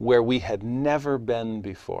where we had never been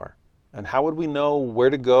before. And how would we know where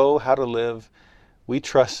to go, how to live? We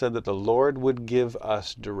trusted that the Lord would give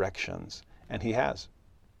us directions, and he has.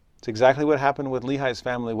 It's exactly what happened with Lehi's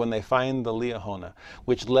family when they find the Liahona,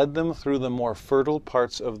 which led them through the more fertile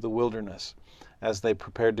parts of the wilderness as they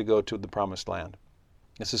prepared to go to the promised land.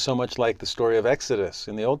 This is so much like the story of Exodus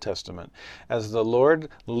in the Old Testament, as the Lord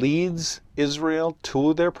leads Israel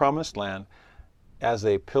to their promised land as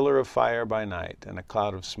a pillar of fire by night and a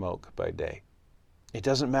cloud of smoke by day. It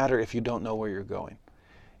doesn't matter if you don't know where you're going,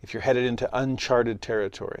 if you're headed into uncharted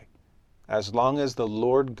territory. As long as the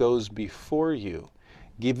Lord goes before you,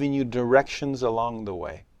 giving you directions along the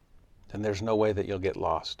way, then there's no way that you'll get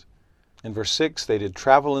lost. In verse 6, they did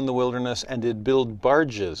travel in the wilderness and did build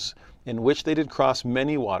barges in which they did cross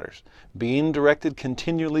many waters, being directed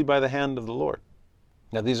continually by the hand of the Lord.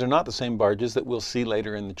 Now, these are not the same barges that we'll see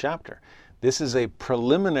later in the chapter. This is a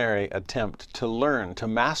preliminary attempt to learn, to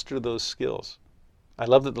master those skills. I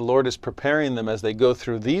love that the Lord is preparing them as they go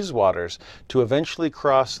through these waters to eventually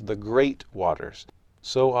cross the great waters.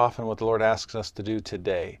 So often what the Lord asks us to do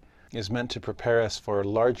today is meant to prepare us for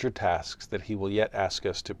larger tasks that he will yet ask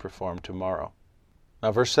us to perform tomorrow.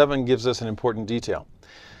 Now, verse 7 gives us an important detail.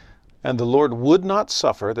 And the Lord would not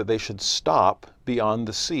suffer that they should stop beyond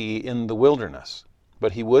the sea in the wilderness,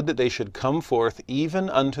 but he would that they should come forth even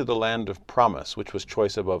unto the land of promise, which was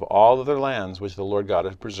choice above all other lands which the Lord God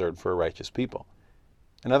had preserved for a righteous people.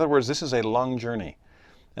 In other words, this is a long journey,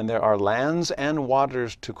 and there are lands and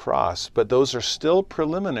waters to cross, but those are still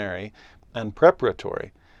preliminary and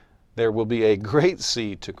preparatory. There will be a great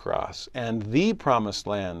sea to cross and the promised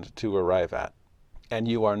land to arrive at, and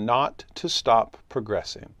you are not to stop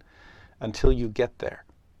progressing until you get there.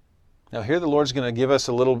 Now here the Lord's going to give us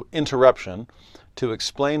a little interruption to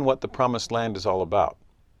explain what the promised land is all about.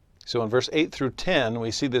 So in verse 8 through 10,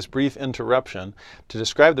 we see this brief interruption to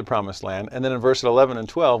describe the promised land. And then in verse 11 and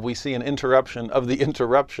 12, we see an interruption of the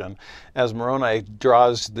interruption as Moroni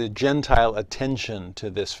draws the Gentile attention to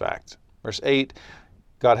this fact. Verse 8,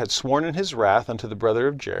 God had sworn in his wrath unto the brother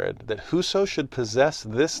of Jared that whoso should possess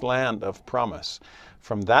this land of promise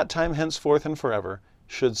from that time henceforth and forever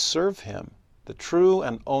should serve him, the true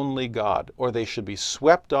and only God, or they should be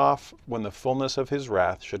swept off when the fullness of his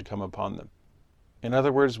wrath should come upon them. In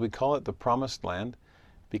other words, we call it the promised land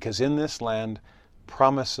because in this land,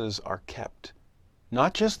 promises are kept.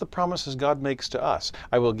 Not just the promises God makes to us.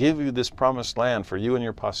 I will give you this promised land for you and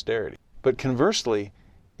your posterity. But conversely,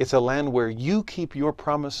 it's a land where you keep your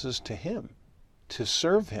promises to him, to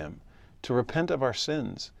serve him, to repent of our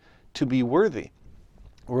sins, to be worthy.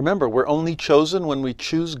 Remember, we're only chosen when we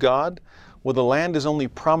choose God. Well, the land is only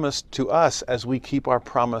promised to us as we keep our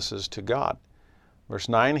promises to God. Verse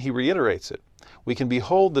 9, he reiterates it. We can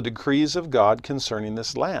behold the decrees of God concerning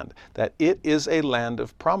this land, that it is a land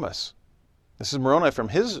of promise. This is Moroni from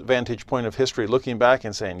his vantage point of history looking back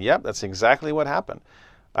and saying, yep, that's exactly what happened.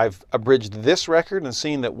 I've abridged this record and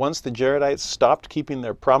seen that once the Jaredites stopped keeping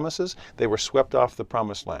their promises, they were swept off the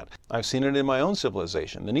promised land. I've seen it in my own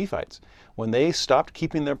civilization, the Nephites. When they stopped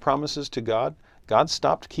keeping their promises to God, God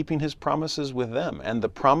stopped keeping his promises with them, and the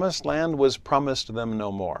promised land was promised them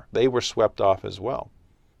no more. They were swept off as well.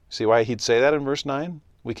 See why he'd say that in verse 9?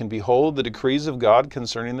 We can behold the decrees of God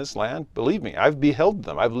concerning this land. Believe me, I've beheld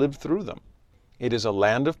them. I've lived through them. It is a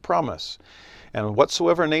land of promise, and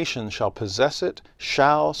whatsoever nation shall possess it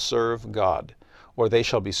shall serve God, or they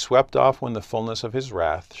shall be swept off when the fullness of his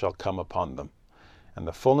wrath shall come upon them. And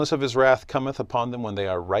the fullness of his wrath cometh upon them when they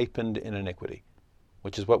are ripened in iniquity,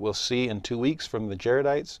 which is what we'll see in 2 weeks from the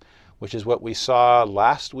Jaredites, which is what we saw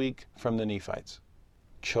last week from the Nephites.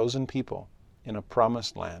 Chosen people in a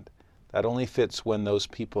promised land. That only fits when those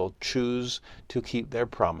people choose to keep their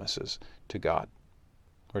promises to God.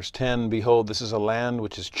 Verse 10, behold, this is a land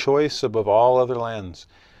which is choice above all other lands.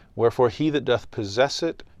 Wherefore he that doth possess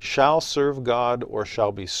it shall serve God or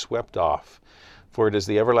shall be swept off. For it is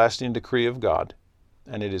the everlasting decree of God,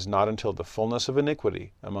 and it is not until the fullness of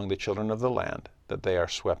iniquity among the children of the land that they are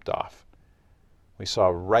swept off. We saw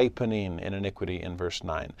ripening in iniquity in verse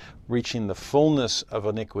 9, reaching the fullness of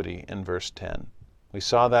iniquity in verse 10. We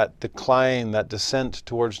saw that decline, that descent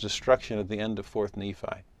towards destruction at the end of 4th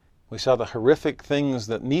Nephi. We saw the horrific things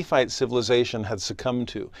that Nephite civilization had succumbed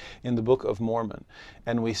to in the Book of Mormon.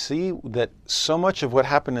 And we see that so much of what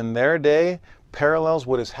happened in their day parallels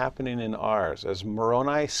what is happening in ours. As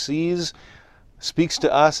Moroni speaks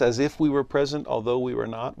to us as if we were present, although we were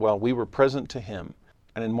not. Well, we were present to him.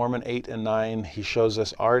 And in Mormon 8 and 9, he shows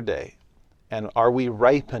us our day. And are we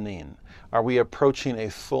ripening? Are we approaching a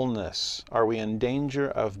fullness? Are we in danger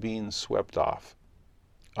of being swept off?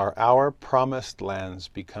 Are our promised lands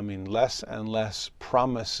becoming less and less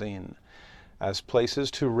promising as places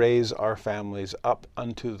to raise our families up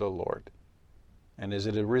unto the Lord? And is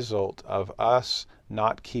it a result of us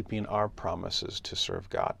not keeping our promises to serve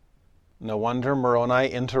God? No wonder Moroni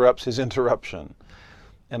interrupts his interruption.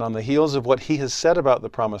 And on the heels of what he has said about the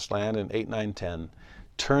promised land in 8, 9, 10,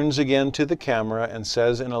 turns again to the camera and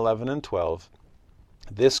says in 11 and 12,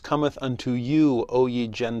 this cometh unto you, O ye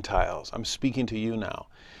Gentiles. I'm speaking to you now.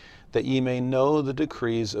 That ye may know the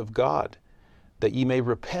decrees of God, that ye may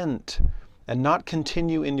repent and not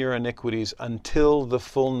continue in your iniquities until the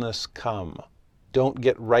fullness come. Don't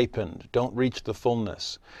get ripened. Don't reach the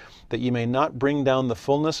fullness. That ye may not bring down the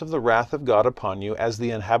fullness of the wrath of God upon you, as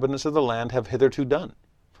the inhabitants of the land have hitherto done.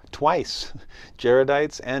 Twice,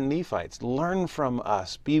 Jaredites and Nephites, learn from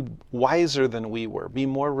us. Be wiser than we were. Be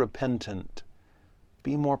more repentant.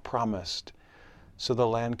 Be more promised, so the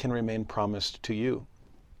land can remain promised to you.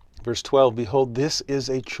 Verse 12, behold, this is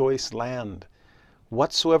a choice land.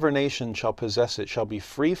 Whatsoever nation shall possess it shall be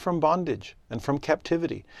free from bondage and from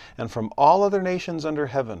captivity and from all other nations under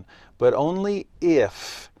heaven, but only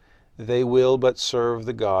if they will but serve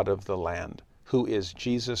the God of the land, who is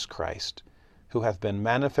Jesus Christ, who hath been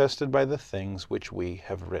manifested by the things which we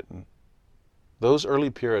have written. Those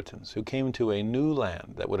early Puritans who came to a new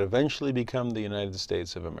land that would eventually become the United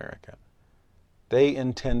States of America, they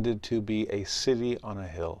intended to be a city on a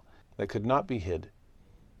hill that could not be hid,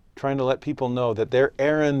 trying to let people know that their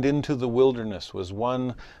errand into the wilderness was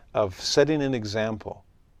one of setting an example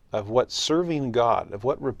of what serving God, of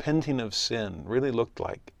what repenting of sin really looked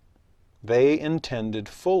like. They intended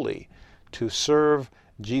fully to serve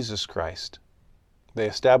Jesus Christ. They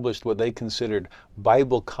established what they considered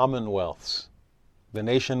Bible commonwealths. The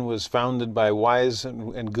nation was founded by wise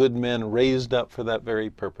and good men raised up for that very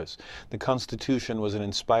purpose. The Constitution was an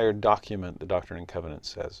inspired document, the Doctrine and Covenants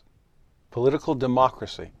says. Political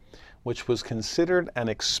democracy, which was considered an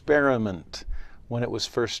experiment when it was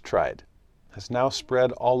first tried, has now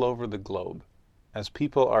spread all over the globe as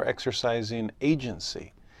people are exercising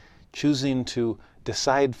agency, choosing to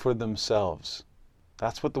decide for themselves.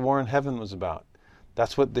 That's what the war in heaven was about.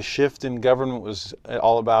 That's what the shift in government was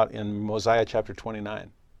all about in Mosiah chapter 29.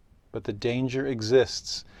 But the danger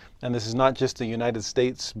exists, and this is not just a United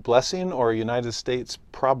States blessing or a United States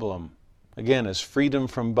problem. Again, as freedom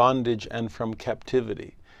from bondage and from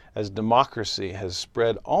captivity, as democracy has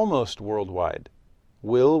spread almost worldwide,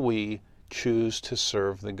 will we choose to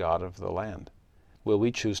serve the God of the land? Will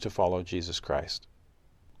we choose to follow Jesus Christ?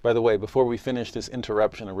 By the way, before we finish this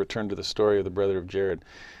interruption and return to the story of the brother of Jared,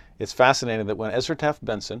 it's fascinating that when Ezra Taft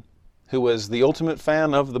Benson, who was the ultimate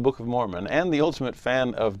fan of the Book of Mormon and the ultimate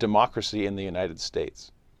fan of democracy in the United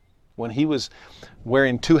States, when he was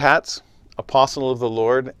wearing two hats, Apostle of the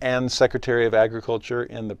Lord and Secretary of Agriculture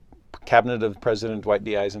in the cabinet of President Dwight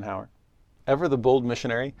D. Eisenhower, ever the bold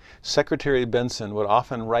missionary, Secretary Benson would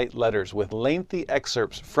often write letters with lengthy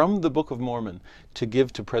excerpts from the Book of Mormon to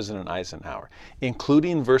give to President Eisenhower,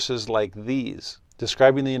 including verses like these,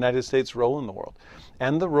 describing the United States' role in the world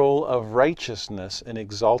and the role of righteousness in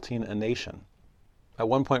exalting a nation. At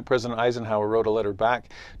one point, President Eisenhower wrote a letter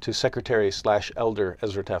back to Secretary/Elder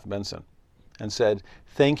Ezra Taft Benson and said,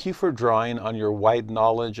 "Thank you for drawing on your wide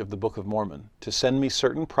knowledge of the Book of Mormon to send me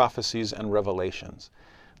certain prophecies and revelations.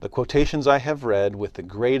 The quotations I have read with the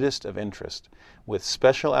greatest of interest, with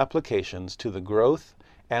special applications to the growth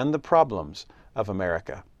and the problems of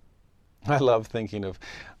America." I love thinking of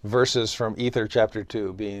verses from Ether chapter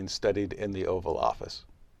 2 being studied in the Oval Office,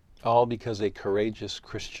 all because a courageous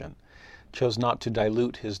Christian chose not to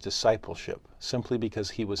dilute his discipleship simply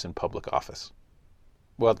because he was in public office.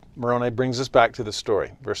 Well, Moroni brings us back to the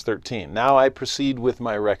story, verse 13. "Now I proceed with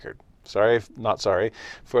my record." Not sorry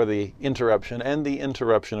for the interruption and the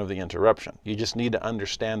interruption of the interruption. You just need to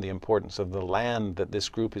understand the importance of the land that this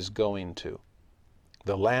group is going to.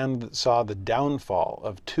 The land that saw the downfall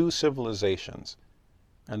of two civilizations,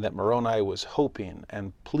 and that Moroni was hoping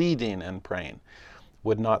and pleading and praying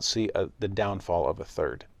would not see the downfall of a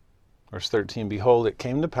third. Verse 13, "Behold, it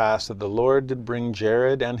came to pass that the Lord did bring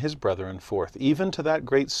Jared and his brethren forth, even to that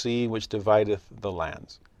great sea which divideth the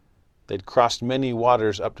lands." They'd crossed many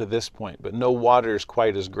waters up to this point, but no waters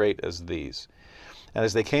quite as great as these. "And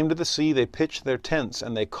as they came to the sea, they pitched their tents,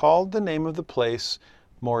 and they called the name of the place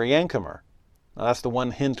Moriancumer." Now that's the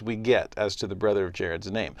one hint we get as to the brother of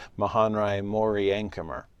Jared's name, Mahonri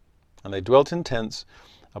Moriancumer. "And they dwelt in tents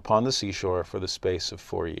upon the seashore for the space of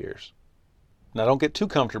 4 years." Now don't get too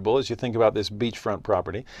comfortable as you think about this beachfront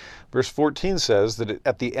property. Verse 14 says that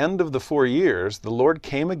at the end of the 4 years, the Lord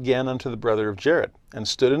came again unto the brother of Jared, and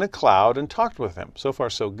stood in a cloud and talked with him. So far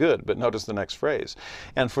so good, but notice the next phrase.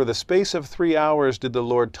 "And for the space of 3 hours did the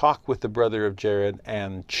Lord talk with the brother of Jared,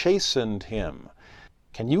 and chastened him."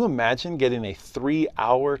 Can you imagine getting a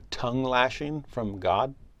 3-hour tongue lashing from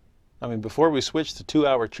God? I mean, before we switched to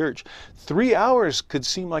 2-hour church, 3 hours could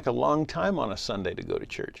seem like a long time on a Sunday to go to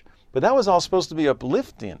church. But that was all supposed to be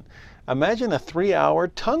uplifting. Imagine a 3-hour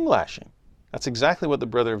tongue lashing. That's exactly what the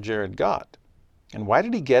brother of Jared got. And why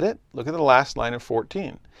did he get it? Look at the last line of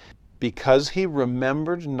 14. "Because he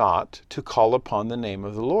remembered not to call upon the name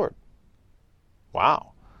of the Lord."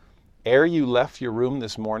 Wow. Ere you left your room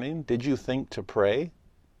this morning, did you think to pray?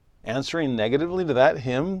 Answering negatively to that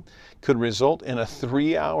hymn could result in a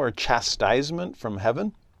 3-hour chastisement from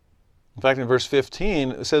heaven. In fact, in verse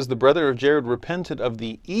 15, it says the brother of Jared repented of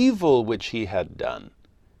the evil which he had done.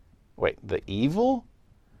 Wait, the evil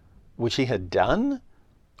which he had done?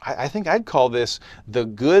 I think I'd call this the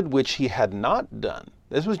good which he had not done.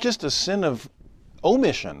 This was just a sin of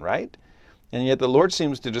omission, right? And yet the Lord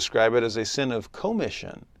seems to describe it as a sin of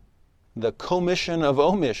commission. The commission of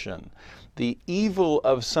omission. The evil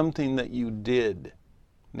of something that you did,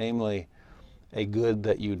 namely a good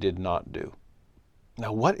that you did not do.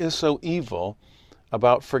 Now, what is so evil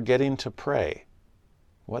about forgetting to pray?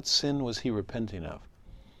 What sin was he repenting of?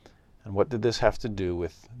 And what did this have to do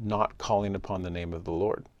with not calling upon the name of the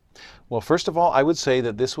Lord? Well, first of all, I would say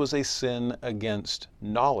that this was a sin against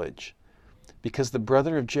knowledge, because the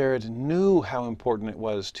brother of Jared knew how important it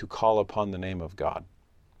was to call upon the name of God.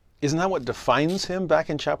 Isn't that what defines him back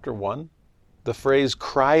in chapter 1? The phrase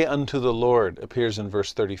 "cry unto the Lord" appears in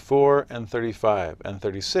verse 34 and 35 and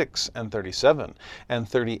 36 and 37 and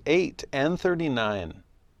 38 and 39.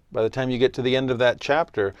 By the time you get to the end of that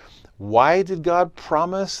chapter, why did God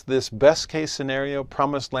promise this best case scenario,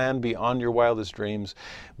 promised land beyond your wildest dreams?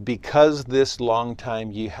 "Because this long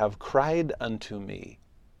time ye have cried unto me."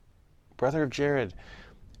 Brother of Jared,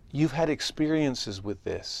 you've had experiences with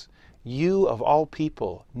this. You, of all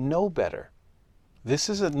people, know better. This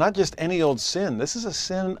is not just any old sin. This is a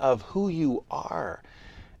sin of who you are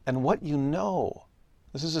and what you know.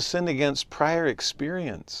 This is a sin against prior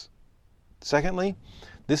experience. Secondly,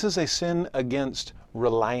 this is a sin against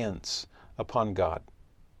reliance upon God.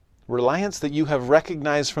 Reliance that you have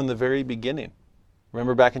recognized from the very beginning.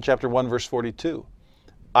 Remember back in chapter 1, verse 42.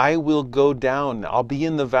 I will go down. I'll be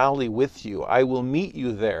in the valley with you. I will meet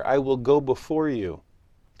you there. I will go before you.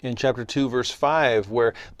 In chapter 2, verse 5,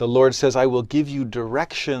 where the Lord says, I will give you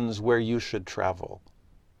directions where you should travel.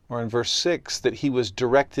 Or in verse 6, that he was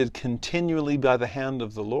directed continually by the hand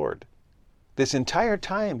of the Lord. This entire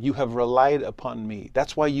time you have relied upon me.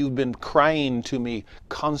 That's why you've been crying to me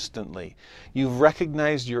constantly. You've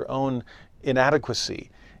recognized your own inadequacy,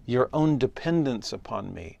 your own dependence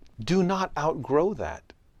upon me. Do not outgrow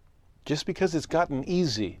that. Just because it's gotten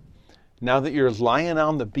easy, now that you're lying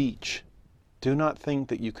on the beach, do not think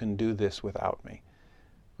that you can do this without me.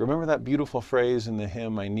 Remember that beautiful phrase in the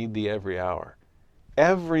hymn, I need thee every hour.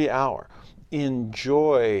 Every hour, in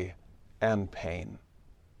joy and pain.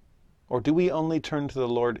 Or do we only turn to the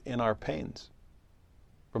Lord in our pains?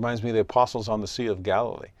 Reminds me of the apostles on the Sea of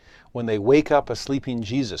Galilee. When they wake up a sleeping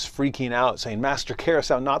Jesus, freaking out, saying, Master, carest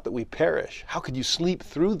thou not that we perish? How could you sleep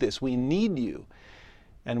through this? We need you.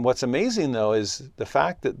 And what's amazing, though, is the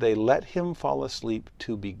fact that they let him fall asleep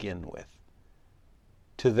to begin with.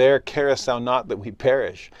 To their carest thou not that we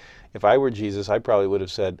perish. If I were Jesus, I probably would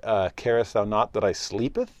have said, carest thou not that I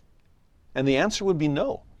sleepeth? And the answer would be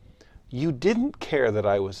no. You didn't care that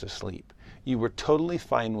I was asleep. You were totally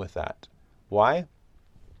fine with that. Why?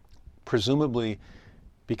 Presumably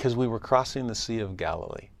because we were crossing the Sea of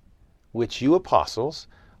Galilee, which you apostles,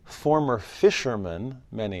 former fishermen,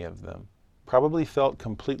 many of them, probably felt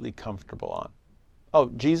completely comfortable on. Oh,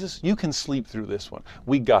 Jesus, you can sleep through this one.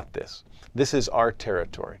 We got this. This is our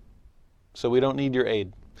territory. So we don't need your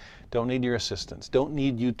aid. Don't need your assistance. Don't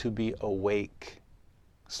need you to be awake.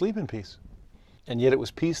 Sleep in peace. And yet it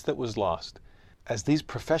was peace that was lost. As these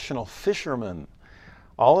professional fishermen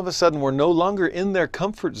all of a sudden were no longer in their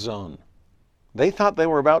comfort zone. They thought they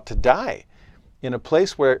were about to die in a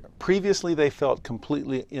place where previously they felt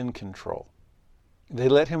completely in control. They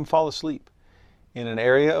let him fall asleep in an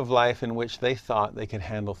area of life in which they thought they could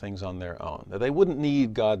handle things on their own, that they wouldn't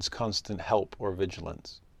need God's constant help or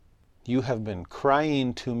vigilance. You have been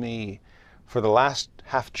crying to me for the last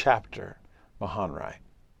half chapter, Mahanrai,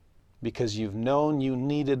 because you've known you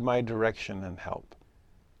needed my direction and help.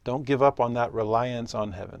 Don't give up on that reliance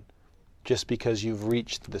on heaven just because you've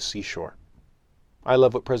reached the seashore. I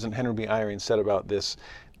love what President Henry B. Eyring said about this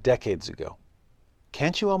decades ago.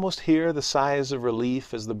 Can't you almost hear the sighs of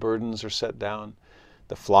relief as the burdens are set down?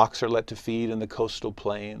 The flocks are let to feed in the coastal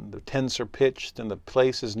plain. The tents are pitched and the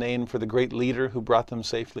place is named for the great leader who brought them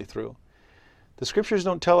safely through. The scriptures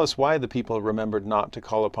don't tell us why the people remembered not to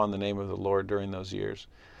call upon the name of the Lord during those years,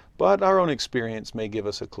 but our own experience may give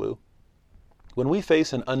us a clue. When we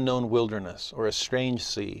face an unknown wilderness or a strange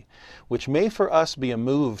sea, which may for us be a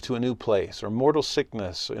move to a new place or mortal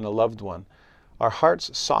sickness in a loved one, our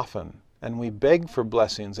hearts soften and we beg for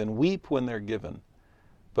blessings and weep when they're given.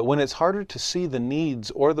 But when it's harder to see the needs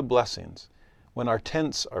or the blessings, when our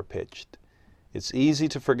tents are pitched, it's easy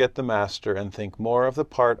to forget the Master and think more of the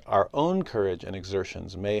part our own courage and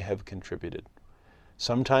exertions may have contributed.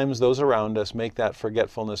 Sometimes those around us make that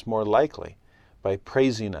forgetfulness more likely by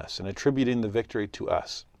praising us and attributing the victory to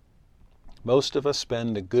us. Most of us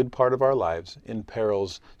spend a good part of our lives in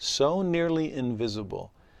perils so nearly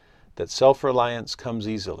invisible that self-reliance comes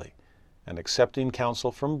easily, and accepting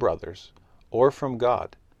counsel from brothers or from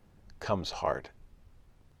God comes hard.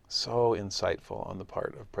 So insightful on the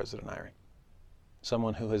part of President Eyring.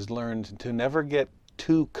 Someone who has learned to never get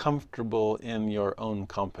too comfortable in your own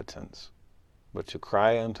competence, but to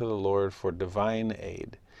cry unto the Lord for divine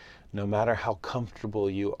aid, no matter how comfortable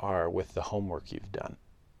you are with the homework you've done.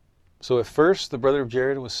 So if first the brother of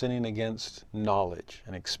Jared was sinning against knowledge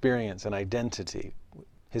and experience and identity,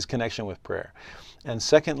 his connection with prayer, and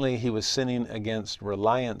secondly, he was sinning against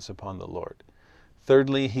reliance upon the Lord.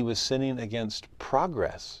 Thirdly, he was sinning against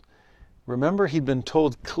progress. Remember, he'd been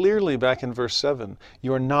told clearly back in verse 7,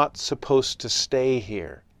 you're not supposed to stay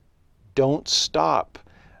here. Don't stop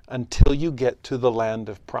until you get to the land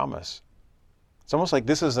of promise. It's almost like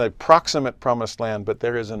this is a proximate promised land, but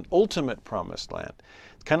there is an ultimate promised land.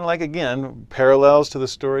 It's kind of like, again, parallels to the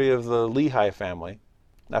story of the Lehi family.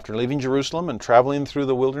 After leaving Jerusalem and traveling through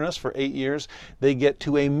the wilderness for 8 years, they get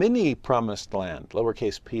to a mini promised land,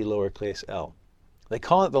 lowercase p, lowercase l. They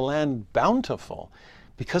call it the land bountiful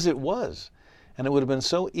because it was. And it would have been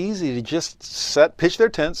so easy to just pitch their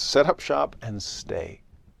tents, set up shop, and stay.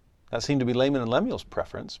 That seemed to be Laman and Lemuel's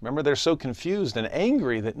preference. Remember, they're so confused and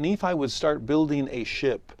angry that Nephi would start building a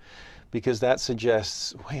ship, because that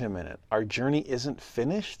suggests, wait a minute, our journey isn't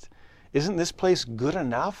finished? Isn't this place good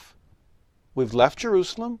enough? We've left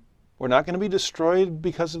Jerusalem. We're not going to be destroyed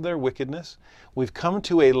because of their wickedness. We've come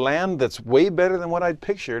to a land that's way better than what I'd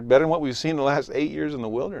pictured, better than what we've seen the last 8 years in the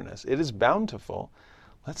wilderness. It is bountiful.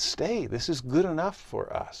 Let's stay. This is good enough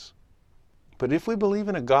for us. But if we believe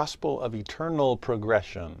in a gospel of eternal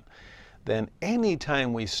progression, then any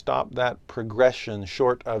time we stop that progression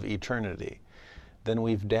short of eternity, then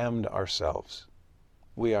we've damned ourselves.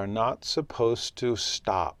 We are not supposed to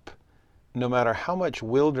stop, no matter how much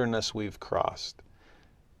wilderness we've crossed.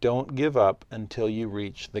 Don't give up until you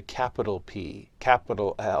reach the capital P,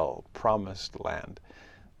 capital L, promised land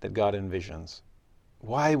that God envisions.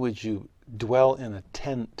 Why would you dwell in a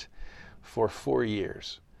tent for 4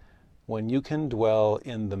 years when you can dwell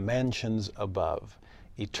in the mansions above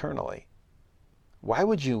eternally? Why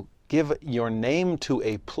would you give your name to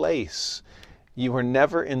a place you were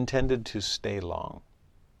never intended to stay long?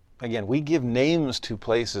 Again, we give names to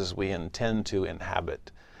places we intend to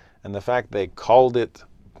inhabit, and the fact they called it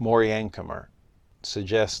Moriancumer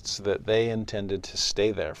suggests that they intended to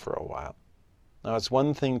stay there for a while. Now, it's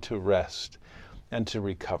one thing to rest and to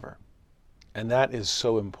recover, and that is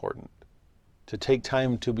so important, to take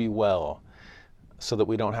time to be well so that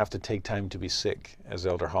we don't have to take time to be sick, as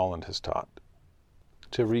Elder Holland has taught.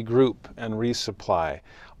 To regroup and resupply,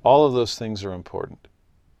 all of those things are important.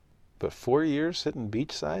 But 4 years sitting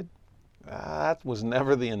beachside? That was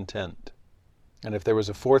never the intent. And if there was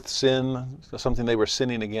a fourth sin, something they were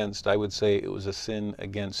sinning against, I would say it was a sin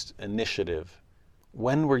against initiative.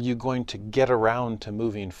 When were you going to get around to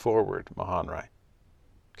moving forward, Mahonri?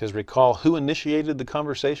 Because recall, who initiated the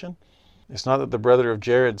conversation? It's not that the brother of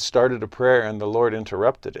Jared started a prayer and the Lord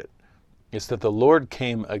interrupted it. It's that the Lord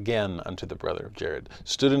came again unto the brother of Jared,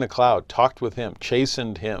 stood in a cloud, talked with him,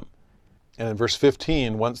 chastened him. And in verse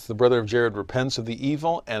 15, once the brother of Jared repents of the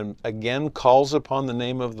evil and again calls upon the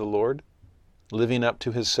name of the Lord, living up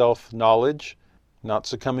to his self-knowledge, not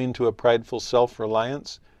succumbing to a prideful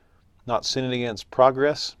self-reliance, not sinning against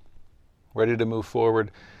progress, ready to move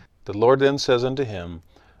forward, the Lord then says unto him,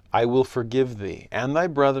 I will forgive thee and thy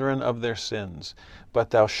brethren of their sins, but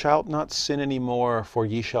thou shalt not sin any more, for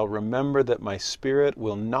ye shall remember that my spirit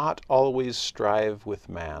will not always strive with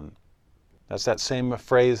man. That's that same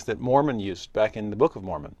phrase that Mormon used back in the Book of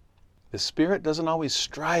Mormon. The Spirit doesn't always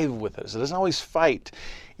strive with us. It doesn't always fight.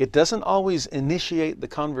 It doesn't always initiate the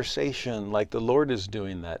conversation like the Lord is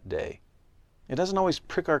doing that day. It doesn't always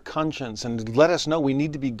prick our conscience and let us know we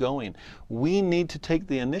need to be going. We need to take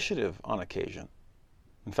the initiative on occasion.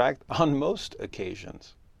 In fact, on most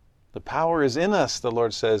occasions. The power is in us, the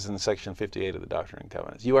Lord says in section 58 of the Doctrine and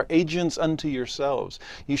Covenants. You are agents unto yourselves.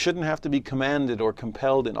 You shouldn't have to be commanded or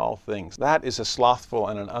compelled in all things. That is a slothful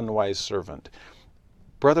and an unwise servant.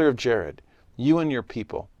 Brother of Jared, you and your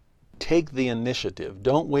people, take the initiative.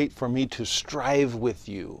 Don't wait for me to strive with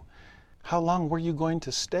you. How long were you going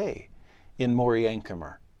to stay in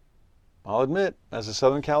Moriancumer? I'll admit, as a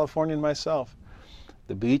Southern Californian myself,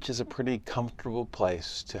 the beach is a pretty comfortable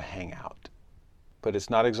place to hang out. But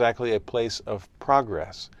it's not exactly a place of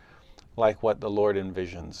progress like what the Lord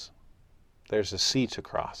envisions. There's a sea to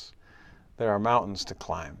cross. There are mountains to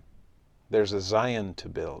climb. There's a Zion to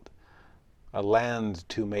build. A land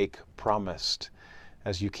to make promised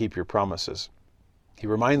as you keep your promises. He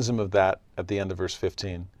reminds them of that at the end of verse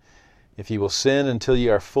 15. If ye will sin until ye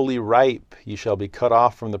are fully ripe, ye shall be cut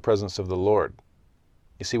off from the presence of the Lord.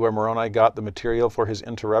 You see where Moroni got the material for his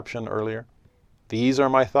interruption earlier? These are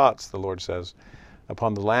my thoughts, the Lord says,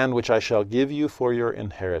 upon the land which I shall give you for your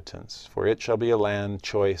inheritance, for it shall be a land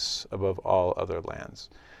choice above all other lands.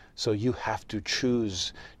 So you have to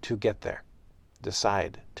choose to get there.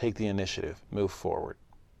 Decide, take the initiative, move forward.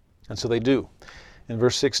 And so they do. In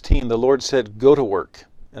verse 16, the Lord said, go to work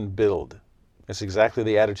and build. That's exactly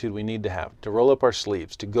the attitude we need to have, to roll up our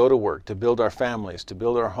sleeves, to go to work, to build our families, to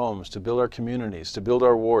build our homes, to build our communities, to build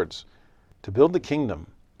our wards, to build the kingdom.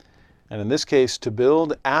 And in this case, to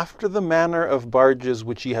build after the manner of barges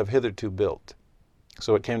which ye have hitherto built.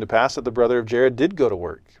 So it came to pass that the brother of Jared did go to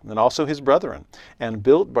work, and also his brethren, and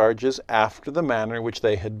built barges after the manner which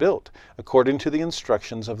they had built, according to the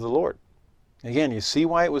instructions of the Lord. Again, you see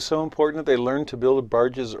why it was so important that they learned to build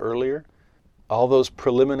barges earlier? All those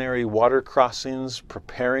preliminary water crossings,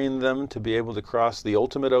 preparing them to be able to cross the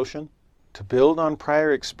ultimate ocean, to build on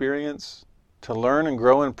prior experience, to learn and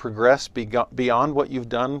grow and progress beyond what you've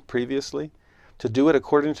done previously, to do it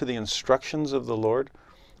according to the instructions of the Lord.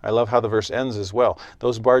 I love how the verse ends as well.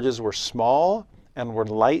 Those barges were small and were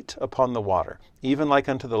light upon the water, even like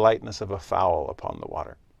unto the lightness of a fowl upon the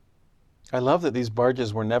water. I love that these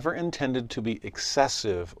barges were never intended to be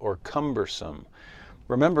excessive or cumbersome.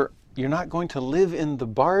 Remember, you're not going to live in the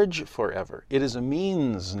barge forever. It is a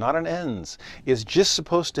means, not an ends. It's just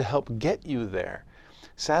supposed to help get you there.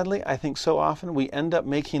 Sadly, I think so often we end up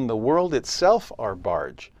making the world itself our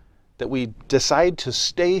barge, that we decide to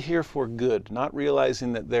stay here for good, not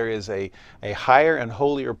realizing that there is a higher and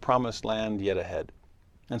holier promised land yet ahead.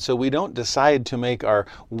 And so we don't decide to make our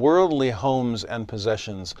worldly homes and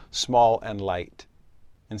possessions small and light.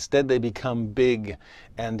 Instead, they become big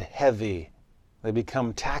and heavy. They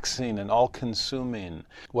become taxing and all-consuming.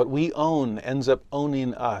 What we own ends up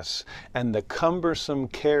owning us, and the cumbersome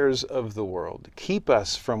cares of the world keep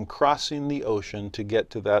us from crossing the ocean to get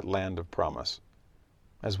to that land of promise.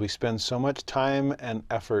 As we spend so much time and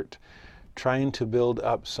effort trying to build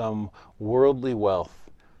up some worldly wealth,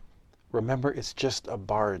 remember, it's just a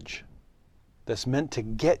barge that's meant to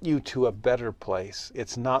get you to a better place.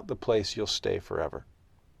 It's not the place you'll stay forever.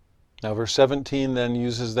 Now, verse 17 then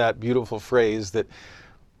uses that beautiful phrase that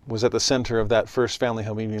was at the center of that first family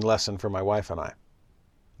home evening lesson for my wife and I.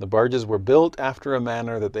 The barges were built after a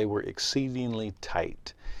manner that they were exceedingly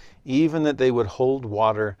tight, even that they would hold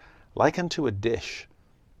water like unto a dish.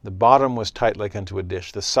 The bottom was tight like unto a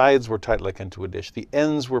dish. The sides were tight like unto a dish. The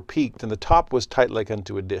ends were peaked, and the top was tight like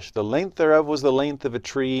unto a dish. The length thereof was the length of a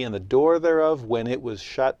tree, and the door thereof, when it was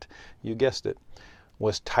shut, you guessed it,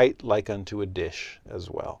 was tight like unto a dish as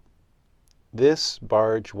well. This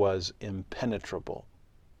barge was impenetrable,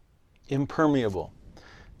 impermeable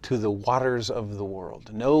to the waters of the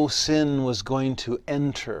world. No sin was going to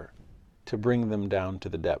enter to bring them down to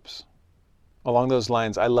the depths. Along those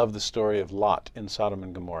lines, I love the story of Lot in Sodom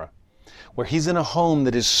and Gomorrah, where he's in a home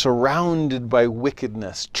that is surrounded by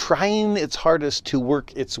wickedness, trying its hardest to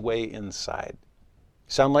work its way inside.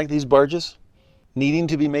 Sound like these barges? Needing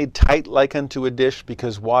to be made tight like unto a dish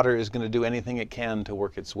because water is going to do anything it can to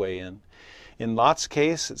work its way in. In Lot's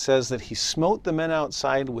case, it says that he smote the men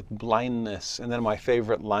outside with blindness. And then my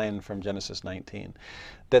favorite line from Genesis 19,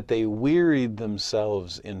 that they wearied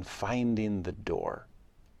themselves in finding the door.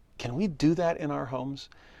 Can we do that in our homes?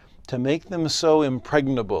 To make them so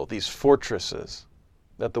impregnable, these fortresses,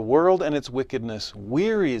 that the world and its wickedness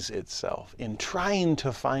wearies itself in trying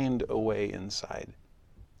to find a way inside.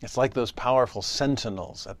 It's like those powerful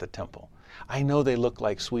sentinels at the temple. I know they look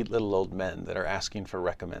like sweet little old men that are asking for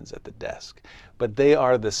recommends at the desk, but they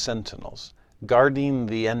are the sentinels guarding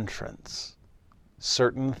the entrance.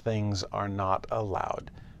 Certain things are not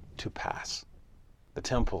allowed to pass. The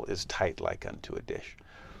temple is tight like unto a dish.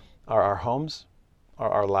 Are our homes? Are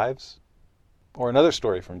our lives? Or another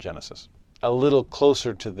story from Genesis, a little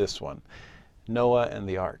closer to this one, Noah and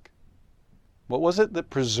the ark. What was it that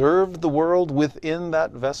preserved the world within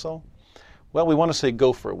that vessel? Well, we want to say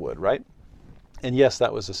gopher wood, right? And yes,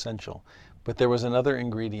 that was essential. But there was another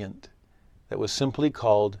ingredient that was simply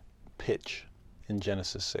called pitch in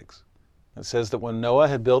Genesis 6. It says that when Noah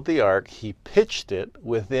had built the ark, he pitched it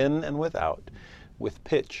within and without with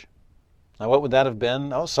pitch. Now, what would that have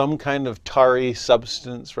been? Oh, some kind of tarry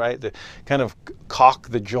substance, right? To kind of caulk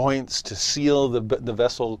the joints to seal the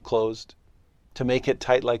vessel closed, to make it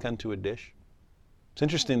tight like unto a dish. It's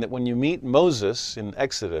interesting that when you meet Moses in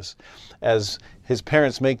Exodus, as his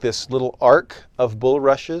parents make this little ark of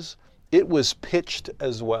bulrushes, it was pitched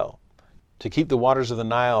as well to keep the waters of the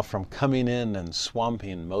Nile from coming in and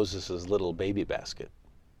swamping Moses' little baby basket.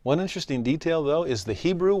 One interesting detail, though, is the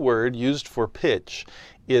Hebrew word used for pitch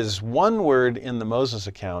is one word in the Moses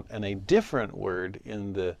account and a different word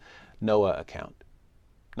in the Noah account.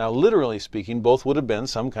 Now, literally speaking, both would have been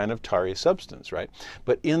some kind of tarry substance, right?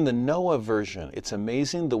 But in the Noah version, it's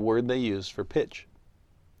amazing the word they use for pitch.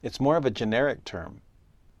 It's more of a generic term.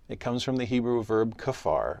 It comes from the Hebrew verb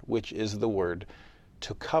kafar, which is the word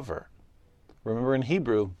to cover. Remember, in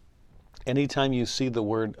Hebrew, anytime you see the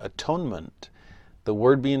word atonement, the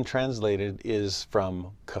word being translated is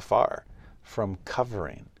from kafar, from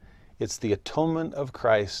covering. It's the atonement of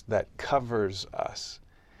Christ that covers us.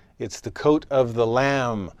 It's the coat of the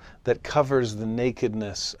Lamb that covers the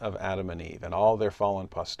nakedness of Adam and Eve and all their fallen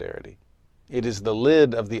posterity. It is the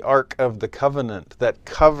lid of the Ark of the Covenant that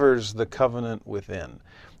covers the covenant within.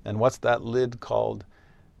 And what's that lid called?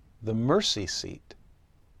 The mercy seat,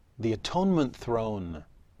 the atonement throne,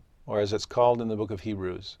 or as it's called in the book of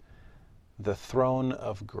Hebrews, the throne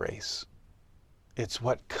of grace. It's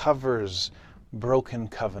what covers broken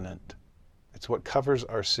covenant. It's what covers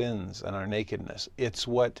our sins and our nakedness. It's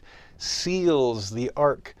what seals the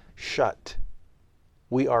ark shut.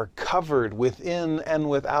 We are covered within and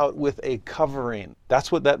without with a covering.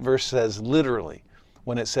 That's what that verse says literally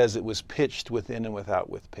when it says it was pitched within and without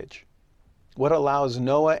with pitch. What allows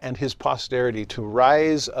Noah and his posterity to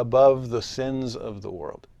rise above the sins of the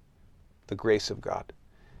world? The grace of God,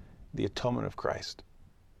 the atonement of Christ,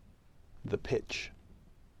 the pitch.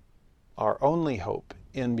 Our only hope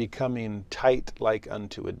in becoming tight like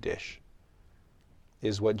unto a dish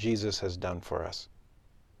is what Jesus has done for us.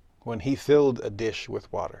 When he filled a dish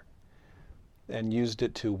with water and used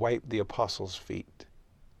it to wipe the apostles' feet.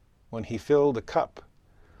 When he filled a cup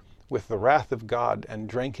with the wrath of God and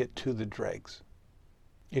drank it to the dregs.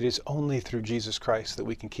 It is only through Jesus Christ that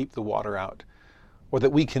we can keep the water out, or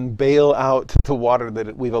that we can bail out the water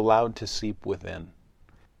that we've allowed to seep within.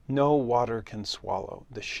 No water can swallow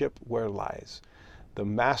the ship where lies the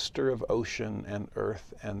master of ocean and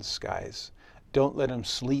earth and skies. Don't let him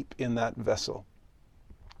sleep in that vessel.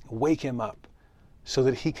 Wake him up so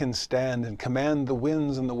that he can stand and command the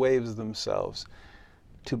winds and the waves themselves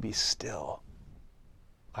to be still.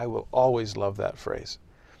 I will always love that phrase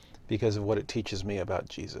because of what it teaches me about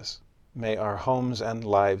Jesus. May our homes and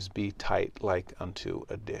lives be tight like unto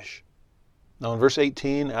a dish. Now in verse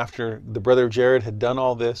 18, after the brother of Jared had done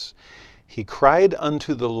all this, he cried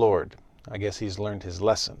unto the Lord. I guess he's learned his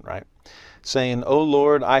lesson, right? Saying, O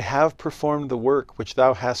Lord, I have performed the work which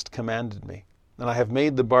thou hast commanded me, and I have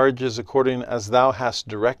made the barges according as thou hast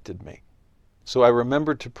directed me. So I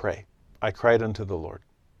remembered to pray. I cried unto the Lord.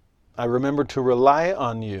 I remembered to rely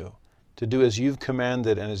on you, to do as you've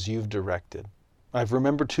commanded and as you've directed. I've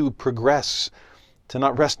remembered to progress, to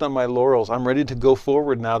not rest on my laurels. I'm ready to go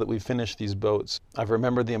forward now that we've finished these boats. I've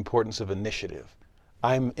remembered the importance of initiative.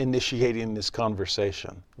 I'm initiating this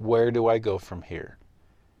conversation. Where do I go from here?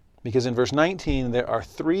 Because in verse 19, there are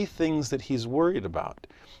three things that he's worried about.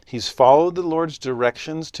 He's followed the Lord's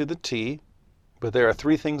directions to the T, but there are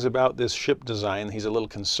three things about this ship design he's a little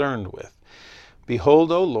concerned with.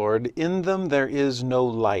 Behold, O Lord, in them there is no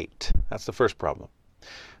light. That's the first problem.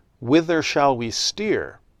 Whither shall we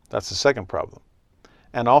steer? That's the second problem.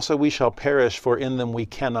 And also we shall perish, for in them we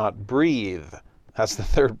cannot breathe. That's the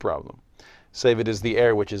third problem. Save it is the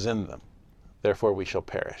air which is in them. Therefore we shall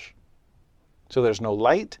perish. So there's no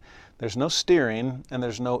light, there's no steering, and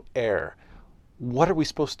there's no air. What are we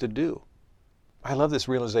supposed to do? I love this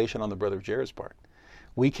realization on the brother of Jared's part.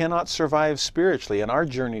 We cannot survive spiritually in our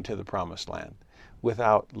journey to the promised land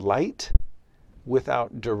without light,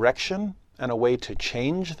 without direction and a way to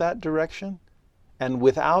change that direction, and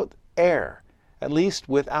without air, at least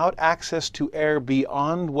without access to air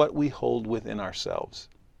beyond what we hold within ourselves.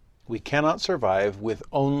 We cannot survive with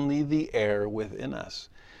only the air within us.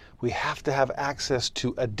 We have to have access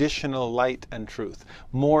to additional light and truth,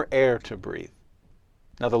 more air to breathe.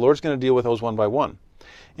 Now the Lord's going to deal with those one by one.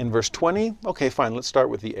 In verse 20, okay, fine, let's start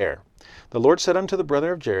with the air. The Lord said unto the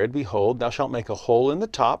brother of Jared, Behold, thou shalt make a hole in the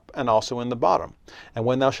top and also in the bottom. And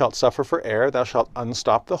when thou shalt suffer for air, thou shalt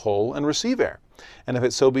unstop the hole and receive air. And if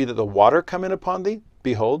it so be that the water come in upon thee,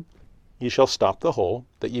 behold, ye shall stop the hole,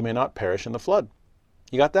 that ye may not perish in the flood.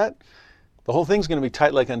 You got that? The whole thing's going to be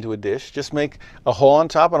tight like unto a dish. Just make a hole on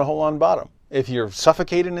top and a hole on bottom. If you're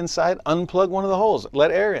suffocating inside, unplug one of the holes.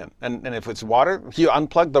 Let air in. And if it's water, you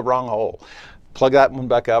unplug the wrong hole. Plug that one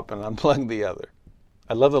back up and unplug the other.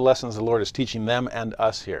 I love the lessons the Lord is teaching them and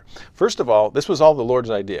us here. First of all, this was all the Lord's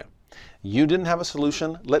idea. You didn't have a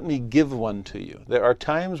solution. Let me give one to you. There are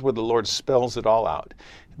times where the Lord spells it all out.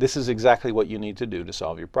 This is exactly what you need to do to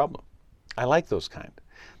solve your problem. I like those kind.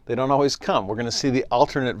 They don't always come. We're going to see the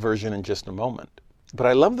alternate version in just a moment. But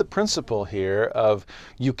I love the principle here of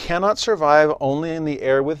you cannot survive only in the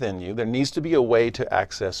air within you. There needs to be a way to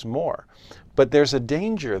access more. But there's a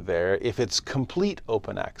danger there if it's complete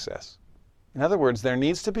open access. In other words, there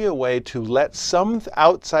needs to be a way to let some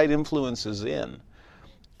outside influences in,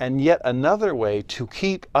 and yet another way to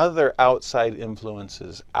keep other outside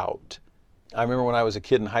influences out. I remember when I was a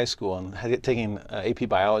kid in high school and taking AP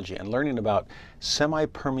biology and learning about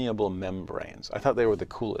semi-permeable membranes. I thought they were the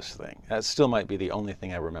coolest thing. That still might be the only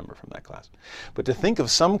thing I remember from that class. But to think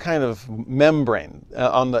of some kind of membrane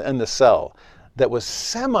in the cell that was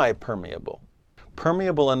semi-permeable,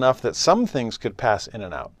 permeable enough that some things could pass in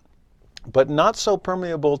and out, but not so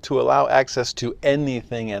permeable to allow access to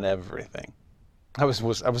anything and everything. I was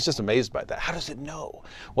just amazed by that. How does it know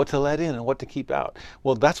what to let in and what to keep out?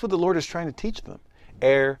 Well, that's what the Lord is trying to teach them.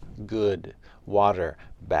 Air, good. Water,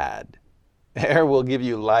 bad. Air will give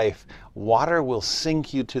you life. Water will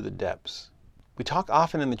sink you to the depths. We talk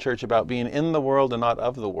often in the church about being in the world and not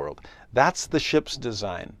of the world. That's the ship's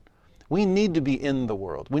design. We need to be in the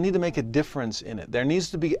world. We need to make a difference in it. There needs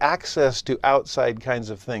to be access to outside kinds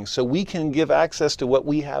of things so we can give access to what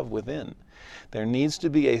we have within. There needs to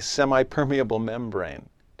be a semi-permeable membrane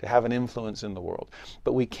to have an influence in the world.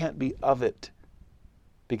 But we can't be of it.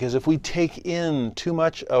 Because if we take in too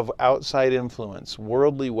much of outside influence,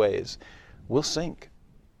 worldly ways, we'll sink.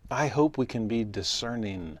 I hope we can be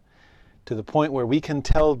discerning to the point where we can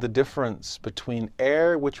tell the difference between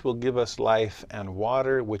air, which will give us life, and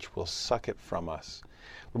water, which will suck it from us.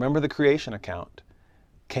 Remember the creation account.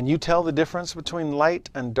 Can you tell the difference between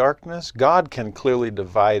light and darkness? God can clearly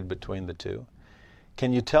divide between the two.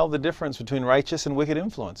 Can you tell the difference between righteous and wicked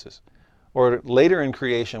influences? Or later in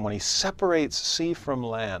creation, when he separates sea from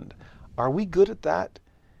land, are we good at that?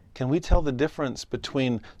 Can we tell the difference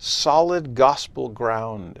between solid gospel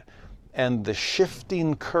ground and the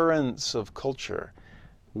shifting currents of culture?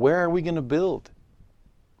 Where are we going to build?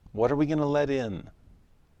 What are we going to let in?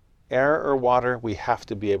 Air or water, we have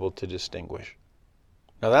to be able to distinguish.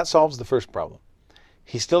 Now that solves the first problem.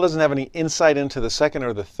 He still doesn't have any insight into the second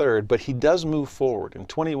or the third, but he does move forward. In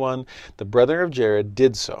 21, the brother of Jared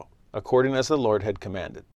did so, according as the Lord had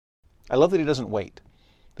commanded. I love that he doesn't wait.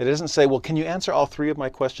 That he doesn't say, well, can you answer all three of my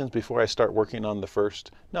questions before I start working on the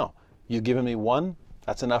first? No, you've given me one.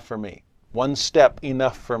 That's enough for me. One step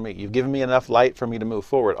enough for me. You've given me enough light for me to move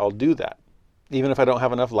forward. I'll do that, even if I don't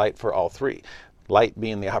have enough light for all three. Light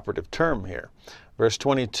being the operative term here. Verse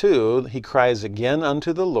 22, he cries again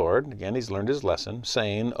unto the Lord. Again, he's learned his lesson,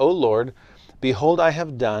 saying, O Lord, behold, I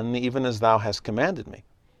have done even as thou hast commanded me.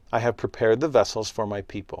 I have prepared the vessels for my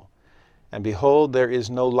people. And behold, there is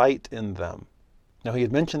no light in them. Now, he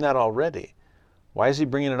had mentioned that already. Why is he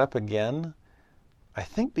bringing it up again? I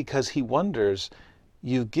think because he wonders,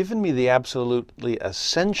 you've given me the absolutely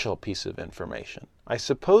essential piece of information. I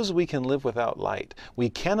suppose we can live without light. We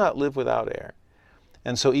cannot live without air.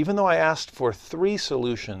 And so even though I asked for 3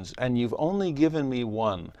 solutions and you've only given me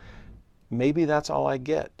one, maybe that's all I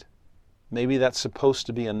get. Maybe that's supposed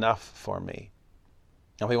to be enough for me.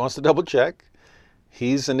 Now he wants to double check.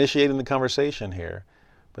 He's initiating the conversation here.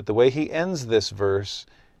 But the way he ends this verse,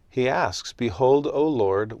 he asks, Behold, O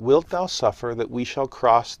Lord, wilt thou suffer that we shall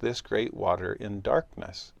cross this great water in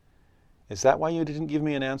darkness? Is that why you didn't give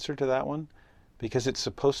me an answer to that one? Because it's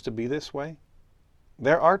supposed to be this way?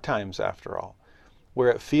 There are times, after all, where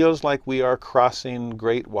it feels like we are crossing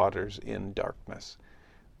great waters in darkness,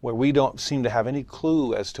 where we don't seem to have any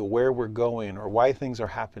clue as to where we're going or why things are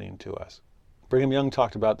happening to us. Brigham Young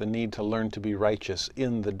talked about the need to learn to be righteous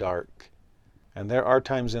in the dark. And there are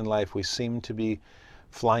times in life we seem to be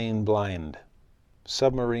flying blind,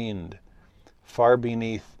 submarined, far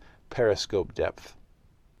beneath periscope depth.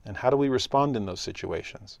 And how do we respond in those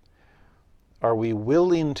situations? Are we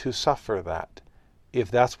willing to suffer that if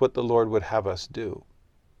that's what the Lord would have us do?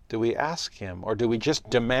 Do we ask him, or do we just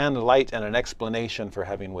demand light and an explanation for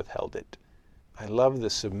having withheld it? I love the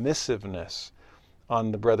submissiveness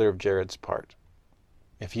on the brother of Jared's part.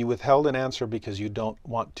 If you withheld an answer because you don't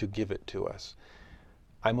want to give it to us,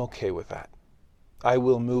 I'm okay with that. I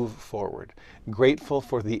will move forward, grateful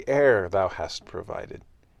for the air thou hast provided,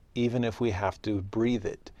 even if we have to breathe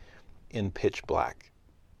it in pitch black.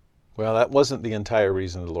 Well, that wasn't the entire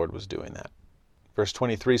reason the Lord was doing that. Verse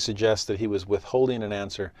 23 suggests that he was withholding an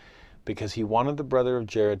answer because he wanted the brother of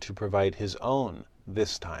Jared to provide his own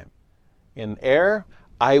this time. In air,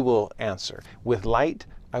 I will answer. With light,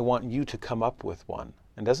 I want you to come up with one.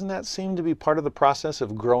 And doesn't that seem to be part of the process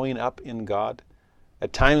of growing up in God?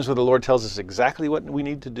 At times where the Lord tells us exactly what we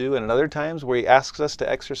need to do, and at other times where he asks us to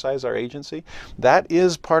exercise our agency, that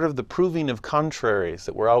is part of the proving of contraries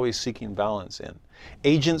that we're always seeking balance in.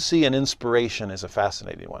 Agency and inspiration is a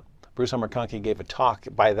fascinating one. Bruce Hummer Conkey gave a talk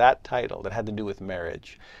by that title that had to do with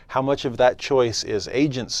marriage. How much of that choice is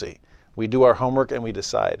agency? We do our homework and we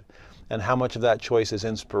decide. And how much of that choice is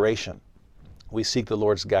inspiration? We seek the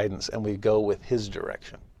Lord's guidance and we go with his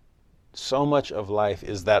direction. So much of life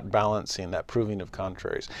is that balancing, that proving of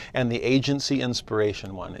contraries. And the agency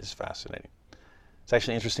inspiration one is fascinating. It's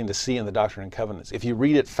actually interesting to see in the Doctrine and Covenants. If you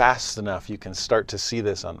read it fast enough, you can start to see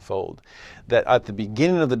this unfold. That at the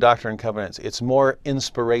beginning of the Doctrine and Covenants, it's more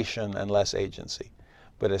inspiration and less agency.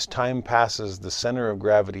 But as time passes, the center of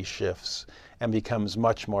gravity shifts and becomes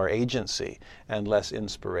much more agency and less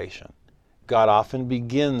inspiration. God often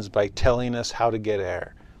begins by telling us how to get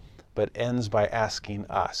air, but ends by asking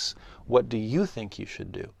us, what do you think you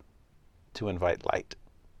should do to invite light?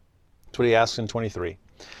 That's what he asks in 23.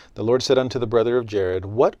 The Lord said unto the brother of Jared,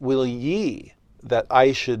 What will ye that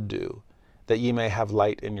I should do, that ye may have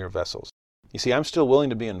light in your vessels? You see, I'm still willing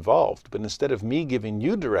to be involved, but instead of me giving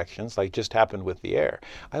you directions, like just happened with the air,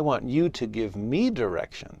 I want you to give me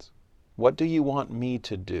directions. What do you want me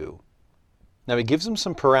to do? Now he gives him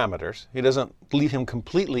some parameters. He doesn't leave him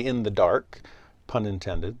completely in the dark, pun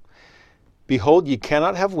intended. Behold, ye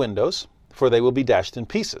cannot have windows, for they will be dashed in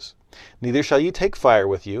pieces. Neither shall ye take fire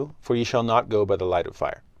with you, for ye shall not go by the light of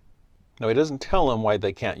fire. Now he doesn't tell them why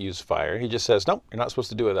they can't use fire. He just says, no, you're not supposed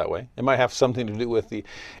to do it that way. It might have something to do with the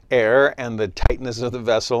air and the tightness of the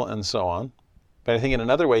vessel and so on. But I think in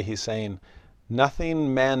another way he's saying,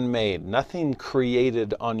 nothing man-made, nothing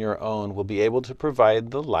created on your own will be able to provide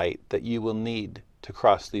the light that you will need to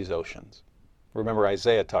cross these oceans. Remember,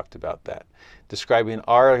 Isaiah talked about that, describing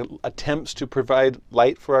our attempts to provide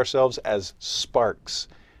light for ourselves as sparks,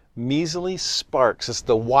 measly sparks. It's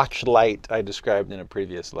the watch light I described in a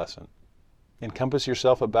previous lesson. Encompass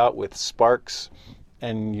yourself about with sparks,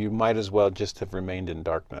 and you might as well just have remained in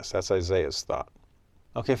darkness. That's Isaiah's thought.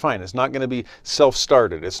 Okay, fine. It's not going to be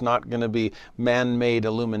self-started. It's not going to be man-made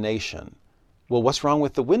illumination. Well, what's wrong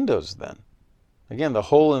with the windows then? Again, the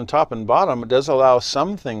hole in the top and bottom does allow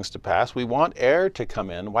some things to pass. We want air to come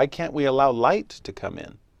in. Why can't we allow light to come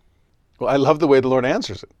in? Well, I love the way the Lord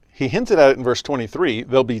answers it. He hinted at it in verse 23,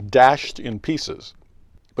 they'll be dashed in pieces.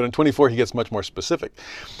 But in 24, he gets much more specific.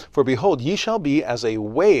 For behold, ye shall be as a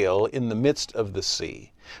whale in the midst of the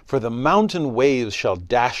sea, for the mountain waves shall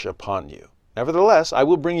dash upon you. Nevertheless, I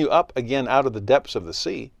will bring you up again out of the depths of the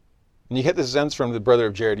sea. And you get this sense from the brother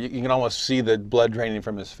of Jared. You can almost see the blood draining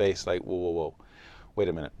from his face, like, whoa, whoa, whoa. Wait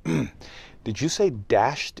a minute. Did you say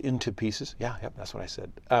dashed into pieces? Yeah, that's what I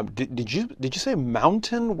said. Did you say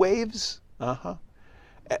mountain waves? Uh-huh.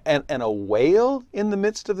 And a whale in the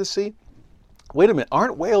midst of the sea? Wait a minute,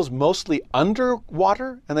 aren't whales mostly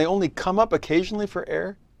underwater and they only come up occasionally for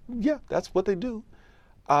air? Yeah, that's what they do.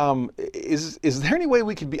 Is there any way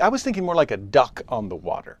we could be, I was thinking more like a duck on the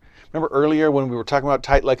water. Remember earlier when we were talking about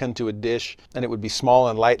tight like unto a dish, and it would be small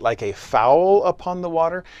and light like a fowl upon the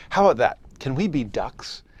water? How about that? Can we be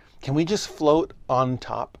ducks? Can we just float on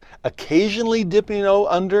top, occasionally dipping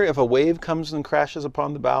under if a wave comes and crashes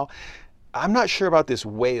upon the bow? I'm not sure about this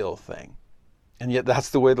whale thing. And yet that's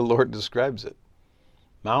the way the Lord describes it.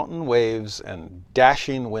 Mountain waves and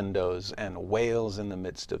dashing windows and whales in the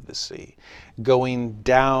midst of the sea, going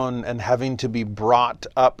down and having to be brought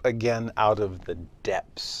up again out of the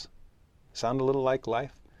depths. Sound a little like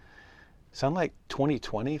life? Sound like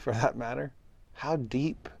 2020 for that matter? How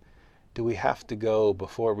deep do we have to go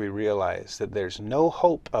before we realize that there's no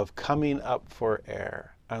hope of coming up for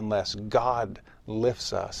air unless God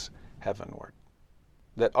lifts us heavenward?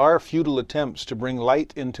 That our futile attempts to bring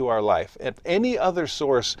light into our life at any other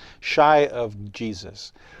source shy of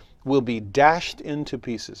Jesus will be dashed into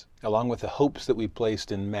pieces, along with the hopes that we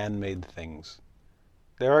placed in man-made things.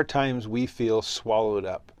 There are times we feel swallowed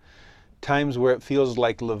up, times where it feels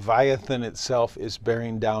like Leviathan itself is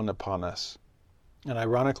bearing down upon us. And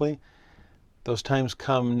ironically, those times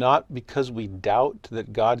come not because we doubt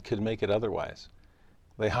that God could make it otherwise.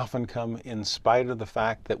 They often come in spite of the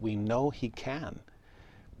fact that we know He can.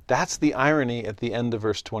 That's the irony at the end of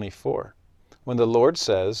verse 24, when the Lord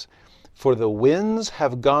says, for the winds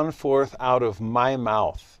have gone forth out of my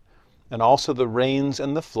mouth, and also the rains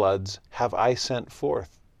and the floods have I sent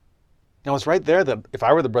forth. Now it's right there that if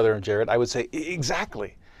I were the brother of Jared, I would say,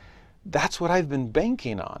 exactly. That's what I've been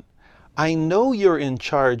banking on. I know you're in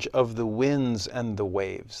charge of the winds and the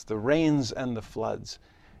waves, the rains and the floods.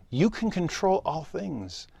 You can control all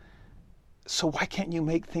things. So why can't you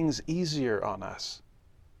make things easier on us?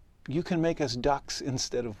 You can make us ducks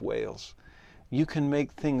instead of whales. You can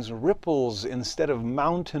make things ripples instead of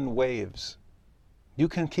mountain waves. You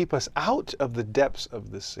can keep us out of the depths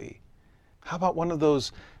of the sea. How about one of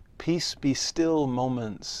those peace be still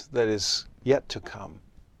moments that is yet to come?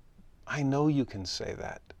 I know you can say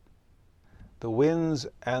that. The winds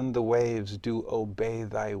and the waves do obey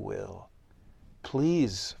thy will.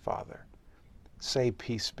 Please, Father, say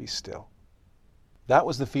peace be still. That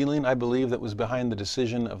was the feeling, I believe, that was behind the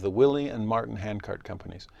decision of the Willie and Martin handcart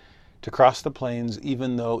companies to cross the plains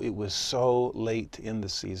even though it was so late in the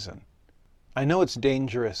season. I know it's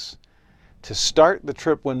dangerous to start the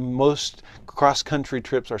trip when most cross-country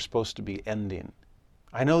trips are supposed to be ending.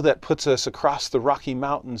 I know that puts us across the Rocky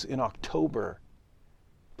Mountains in October.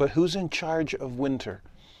 But who's in charge of winter?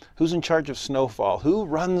 Who's in charge of snowfall? Who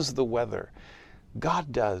runs the weather?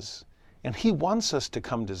 God does. And He wants us to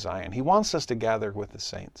come to Zion. He wants us to gather with the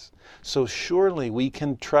saints. So surely we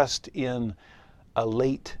can trust in a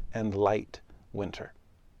late and light winter.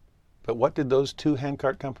 But what did those two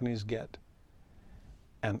handcart companies get?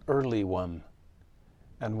 An early one,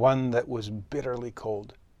 and one that was bitterly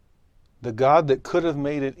cold. The God that could have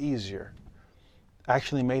made it easier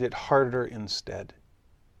actually made it harder instead.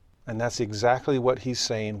 And that's exactly what he's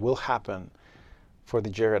saying will happen for the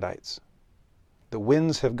Jaredites. The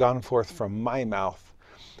winds have gone forth from my mouth,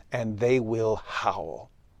 and they will howl.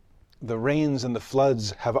 The rains and the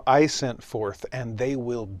floods have I sent forth, and they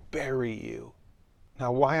will bury you.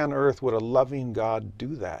 Now, why on earth would a loving God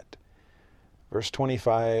do that? Verse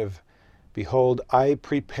 25, behold, I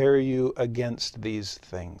prepare you against these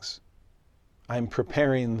things. I'm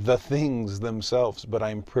preparing the things themselves, but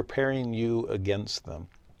I'm preparing you against them.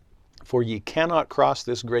 For ye cannot cross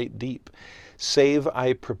this great deep, save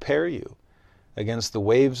I prepare you against the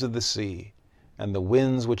waves of the sea, and the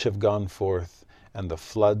winds which have gone forth, and the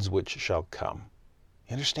floods which shall come.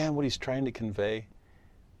 You understand what he's trying to convey?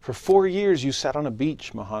 For 4 years you sat on a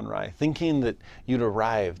beach, Mahanrai, thinking that you'd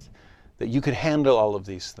arrived, that you could handle all of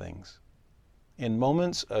these things. In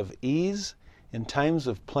moments of ease, in times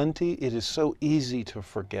of plenty, it is so easy to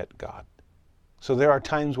forget God. So there are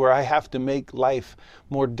times where I have to make life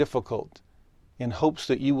more difficult in hopes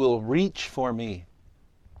that you will reach for me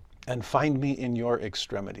and find me in your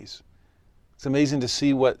extremities. It's amazing to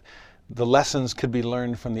see what the lessons could be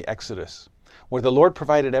learned from the Exodus, where the Lord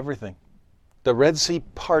provided everything. The Red Sea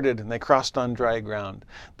parted and they crossed on dry ground.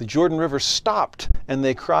 The Jordan River stopped and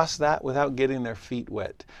they crossed that without getting their feet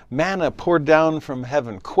wet. Manna poured down from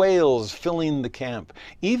heaven, quails filling the camp.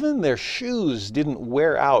 Even their shoes didn't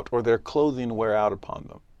wear out or their clothing wear out upon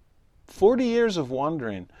them. 40 years of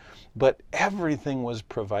wandering, but everything was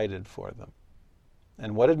provided for them.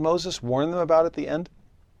 And what did Moses warn them about at the end?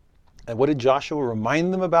 And what did Joshua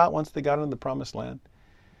remind them about once they got into the promised land?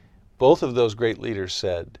 Both of those great leaders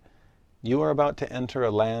said, you are about to enter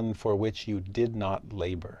a land for which you did not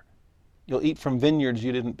labor. You'll eat from vineyards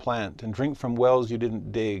you didn't plant and drink from wells you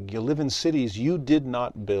didn't dig. You'll live in cities you did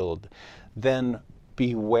not build. Then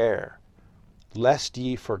beware, lest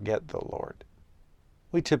ye forget the Lord.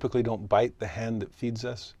 We typically don't bite the hand that feeds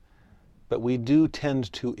us, but we do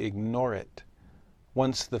tend to ignore it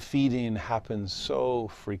once the feeding happens so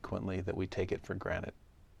frequently that we take it for granted.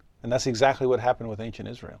 And that's exactly what happened with ancient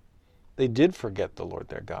Israel. They did forget the Lord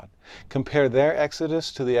their God. Compare their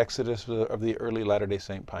exodus to the exodus of the early Latter-day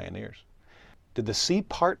Saint pioneers. Did the sea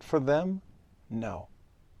part for them? No.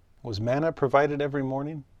 Was manna provided every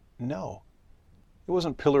morning? No. It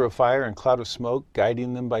wasn't pillar of fire and cloud of smoke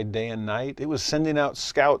guiding them by day and night. It was sending out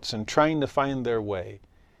scouts and trying to find their way.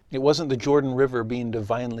 It wasn't the Jordan River being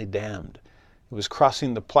divinely dammed. It was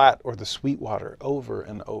crossing the Platte or the Sweetwater over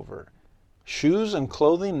and over. Shoes and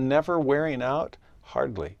clothing never wearing out?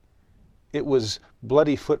 Hardly. It was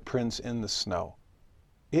bloody footprints in the snow.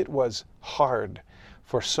 It was hard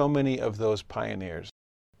for so many of those pioneers.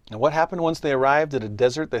 And what happened once they arrived at a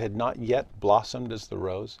desert that had not yet blossomed as the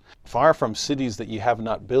rose? Far from cities that ye have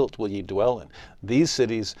not built will ye dwell in. These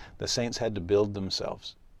cities the saints had to build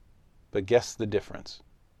themselves. But guess the difference.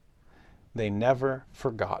 They never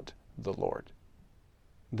forgot the Lord.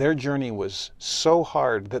 Their journey was so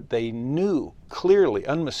hard that they knew clearly,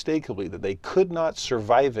 unmistakably, that they could not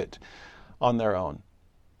survive it on their own.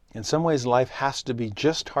 In some ways, life has to be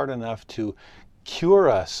just hard enough to cure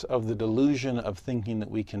us of the delusion of thinking that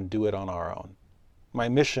we can do it on our own. My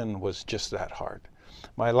mission was just that hard.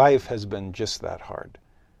 My life has been just that hard.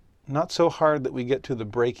 Not so hard that we get to the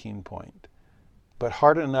breaking point, but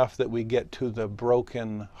hard enough that we get to the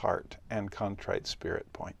broken heart and contrite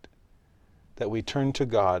spirit point. That we turn to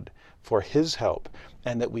God for His help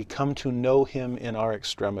and that we come to know Him in our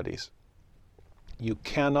extremities. You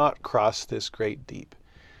cannot cross this great deep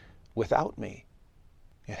without me.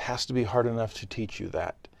 It has to be hard enough to teach you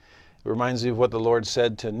that. It reminds me of what the Lord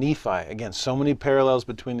said to Nephi. Again, so many parallels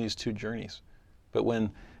between these two journeys. But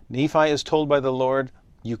when Nephi is told by the Lord,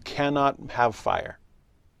 you cannot have fire.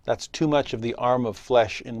 That's too much of the arm of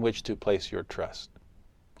flesh in which to place your trust.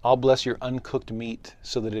 I'll bless your uncooked meat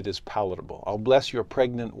so that it is palatable. I'll bless your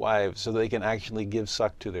pregnant wives so they can actually give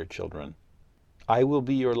suck to their children. I will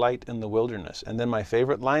be your light in the wilderness. And then my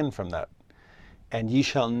favorite line from that, and ye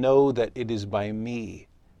shall know that it is by me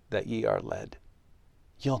that ye are led.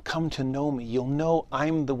 You'll come to know me. You'll know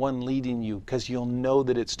I'm the one leading you because you'll know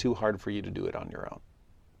that it's too hard for you to do it on your own.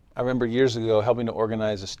 I remember years ago helping to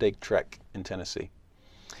organize a stake trek in Tennessee.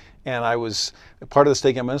 And I was part of the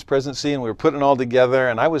Stake MS presidency, and we were putting it all together,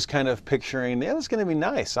 and I was kind of picturing, yeah, it's going to be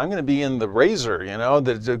nice. I'm going to be in the Razor, you know,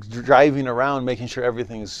 driving around, making sure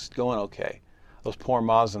everything's going okay. Those poor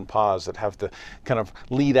mas and pas that have to kind of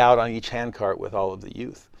lead out on each handcart with all of the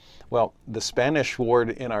youth. Well, the Spanish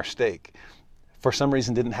ward in our stake, for some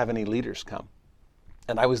reason, didn't have any leaders come.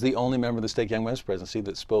 And I was the only member of the Stake Young Men's presidency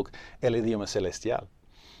that spoke El Idioma Celestial.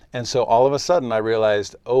 And so all of a sudden I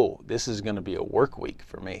realized, oh, this is going to be a work week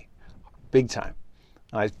for me. Big time.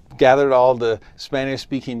 I gathered all the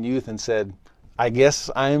Spanish-speaking youth and said, I guess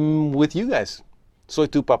I'm with you guys. Soy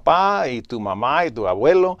tu papá y tu mamá y tu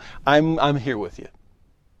abuelo. I'm here with you.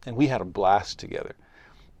 And we had a blast together.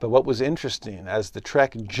 But what was interesting, as the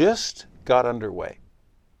trek just got underway,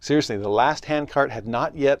 seriously, the last handcart had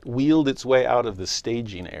not yet wheeled its way out of the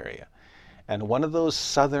staging area. And one of those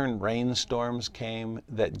southern rainstorms came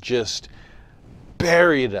that just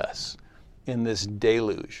buried us in this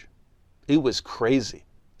deluge. It was crazy.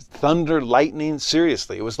 Thunder, lightning,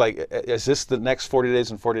 seriously. It was like, is this the next 40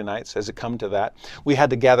 days and 40 nights? Has it come to that? We had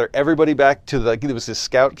to gather everybody back to there was this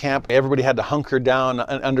scout camp. Everybody had to hunker down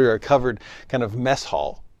under a covered kind of mess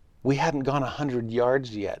hall. We hadn't gone 100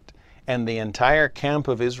 yards yet, and the entire camp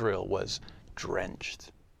of Israel was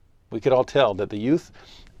drenched. We could all tell that the youth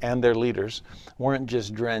and their leaders weren't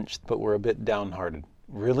just drenched, but were a bit downhearted.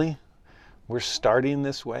 Really? We're starting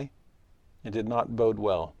this way? It did not bode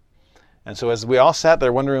well. And so as we all sat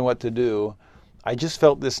there wondering what to do, I just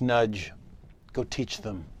felt this nudge, go teach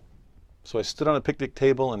them. So I stood on a picnic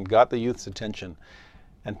table and got the youth's attention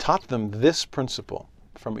and taught them this principle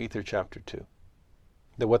from Ether chapter 2.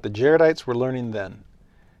 That what the Jaredites were learning then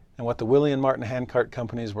and what the Willie and Martin handcart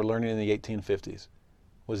companies were learning in the 1850s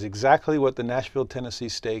was exactly what the Nashville, Tennessee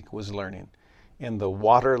stake was learning in the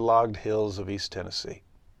waterlogged hills of East Tennessee.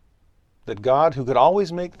 That God, who could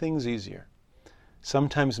always make things easier,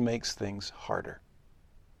 sometimes makes things harder.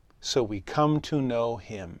 So we come to know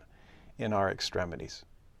him in our extremities.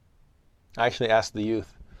 I actually asked the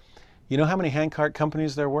youth, you know how many handcart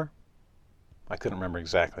companies there were? I couldn't remember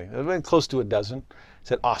exactly. It was close to a dozen. I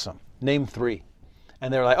said, awesome, name 3.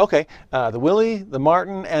 And they were like, okay, the Willie, the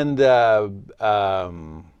Martin, and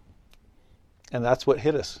that's what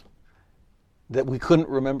hit us. That we couldn't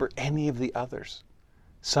remember any of the others.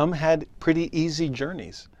 Some had pretty easy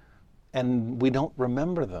journeys, and we don't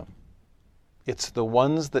remember them. It's the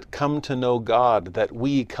ones that come to know God that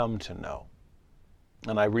we come to know.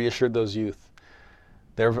 And I reassured those youth,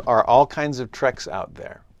 there are all kinds of treks out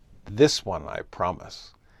there. This one, I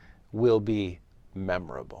promise, will be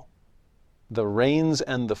memorable. The rains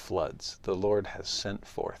and the floods the Lord has sent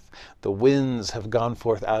forth. The winds have gone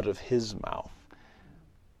forth out of his mouth.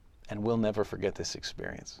 And we'll never forget this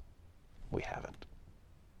experience. We haven't.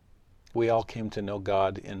 We all came to know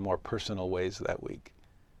God in more personal ways that week,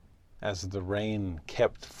 as the rain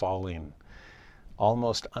kept falling,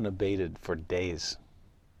 almost unabated for days.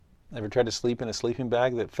 Ever tried to sleep in a sleeping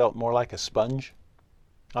bag that felt more like a sponge?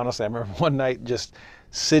 Honestly, I remember one night just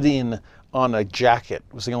sitting on a jacket.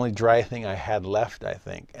 It was the only dry thing I had left, I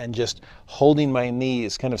think, and just holding my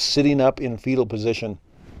knees, kind of sitting up in fetal position,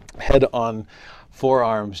 head on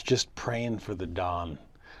forearms, just praying for the dawn.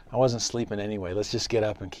 I wasn't sleeping anyway. Let's just get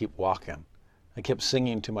up and keep walking. I kept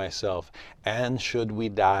singing to myself, and should we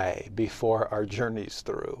die before our journey's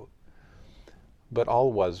through? But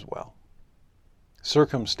all was well.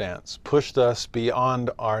 Circumstance pushed us beyond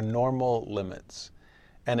our normal limits,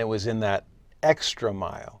 and it was in that extra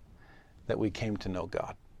mile that we came to know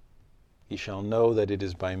God. Ye shall know that it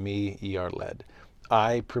is by me ye are led.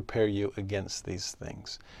 I prepare you against these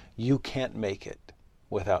things. You can't make it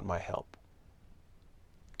without my help.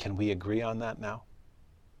 Can we agree on that now?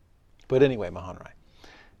 But anyway, Mahonri,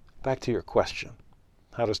 back to your question.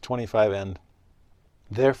 How does 25 end?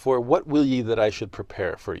 Therefore, what will ye that I should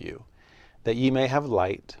prepare for you, that ye may have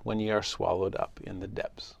light when ye are swallowed up in the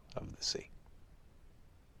depths of the sea?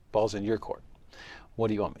 Ball's in your court. What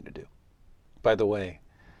do you want me to do? By the way,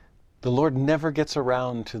 the Lord never gets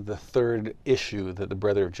around to the third issue that the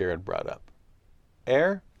brother of Jared brought up.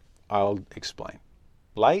 Air, I'll explain.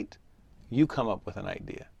 Light, you come up with an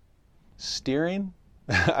idea. Steering,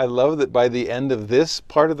 I love that by the end of this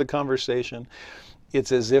part of the conversation,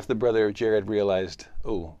 it's as if the brother of Jared realized,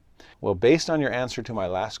 oh, well, based on your answer to my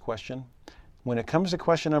last question, when it comes to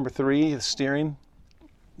question number 3, the steering,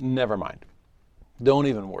 never mind. Don't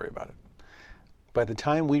even worry about it. By the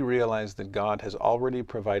time we realize that God has already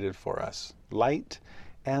provided for us light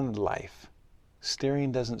and life,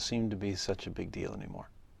 steering doesn't seem to be such a big deal anymore.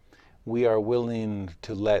 We are willing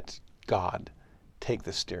to let God take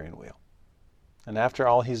the steering wheel. And after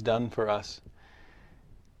all he's done for us,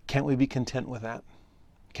 can't we be content with that?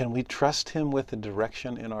 Can we trust him with the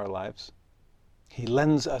direction in our lives? He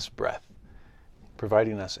lends us breath,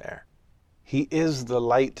 providing us air. He is the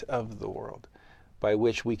light of the world by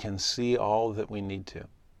which we can see all that we need to.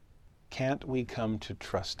 Can't we come to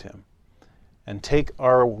trust him and take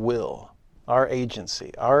our will, our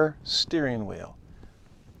agency, our steering wheel,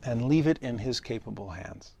 and leave it in his capable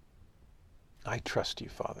hands? I trust you,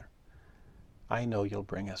 Father. I know you'll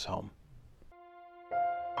bring us home.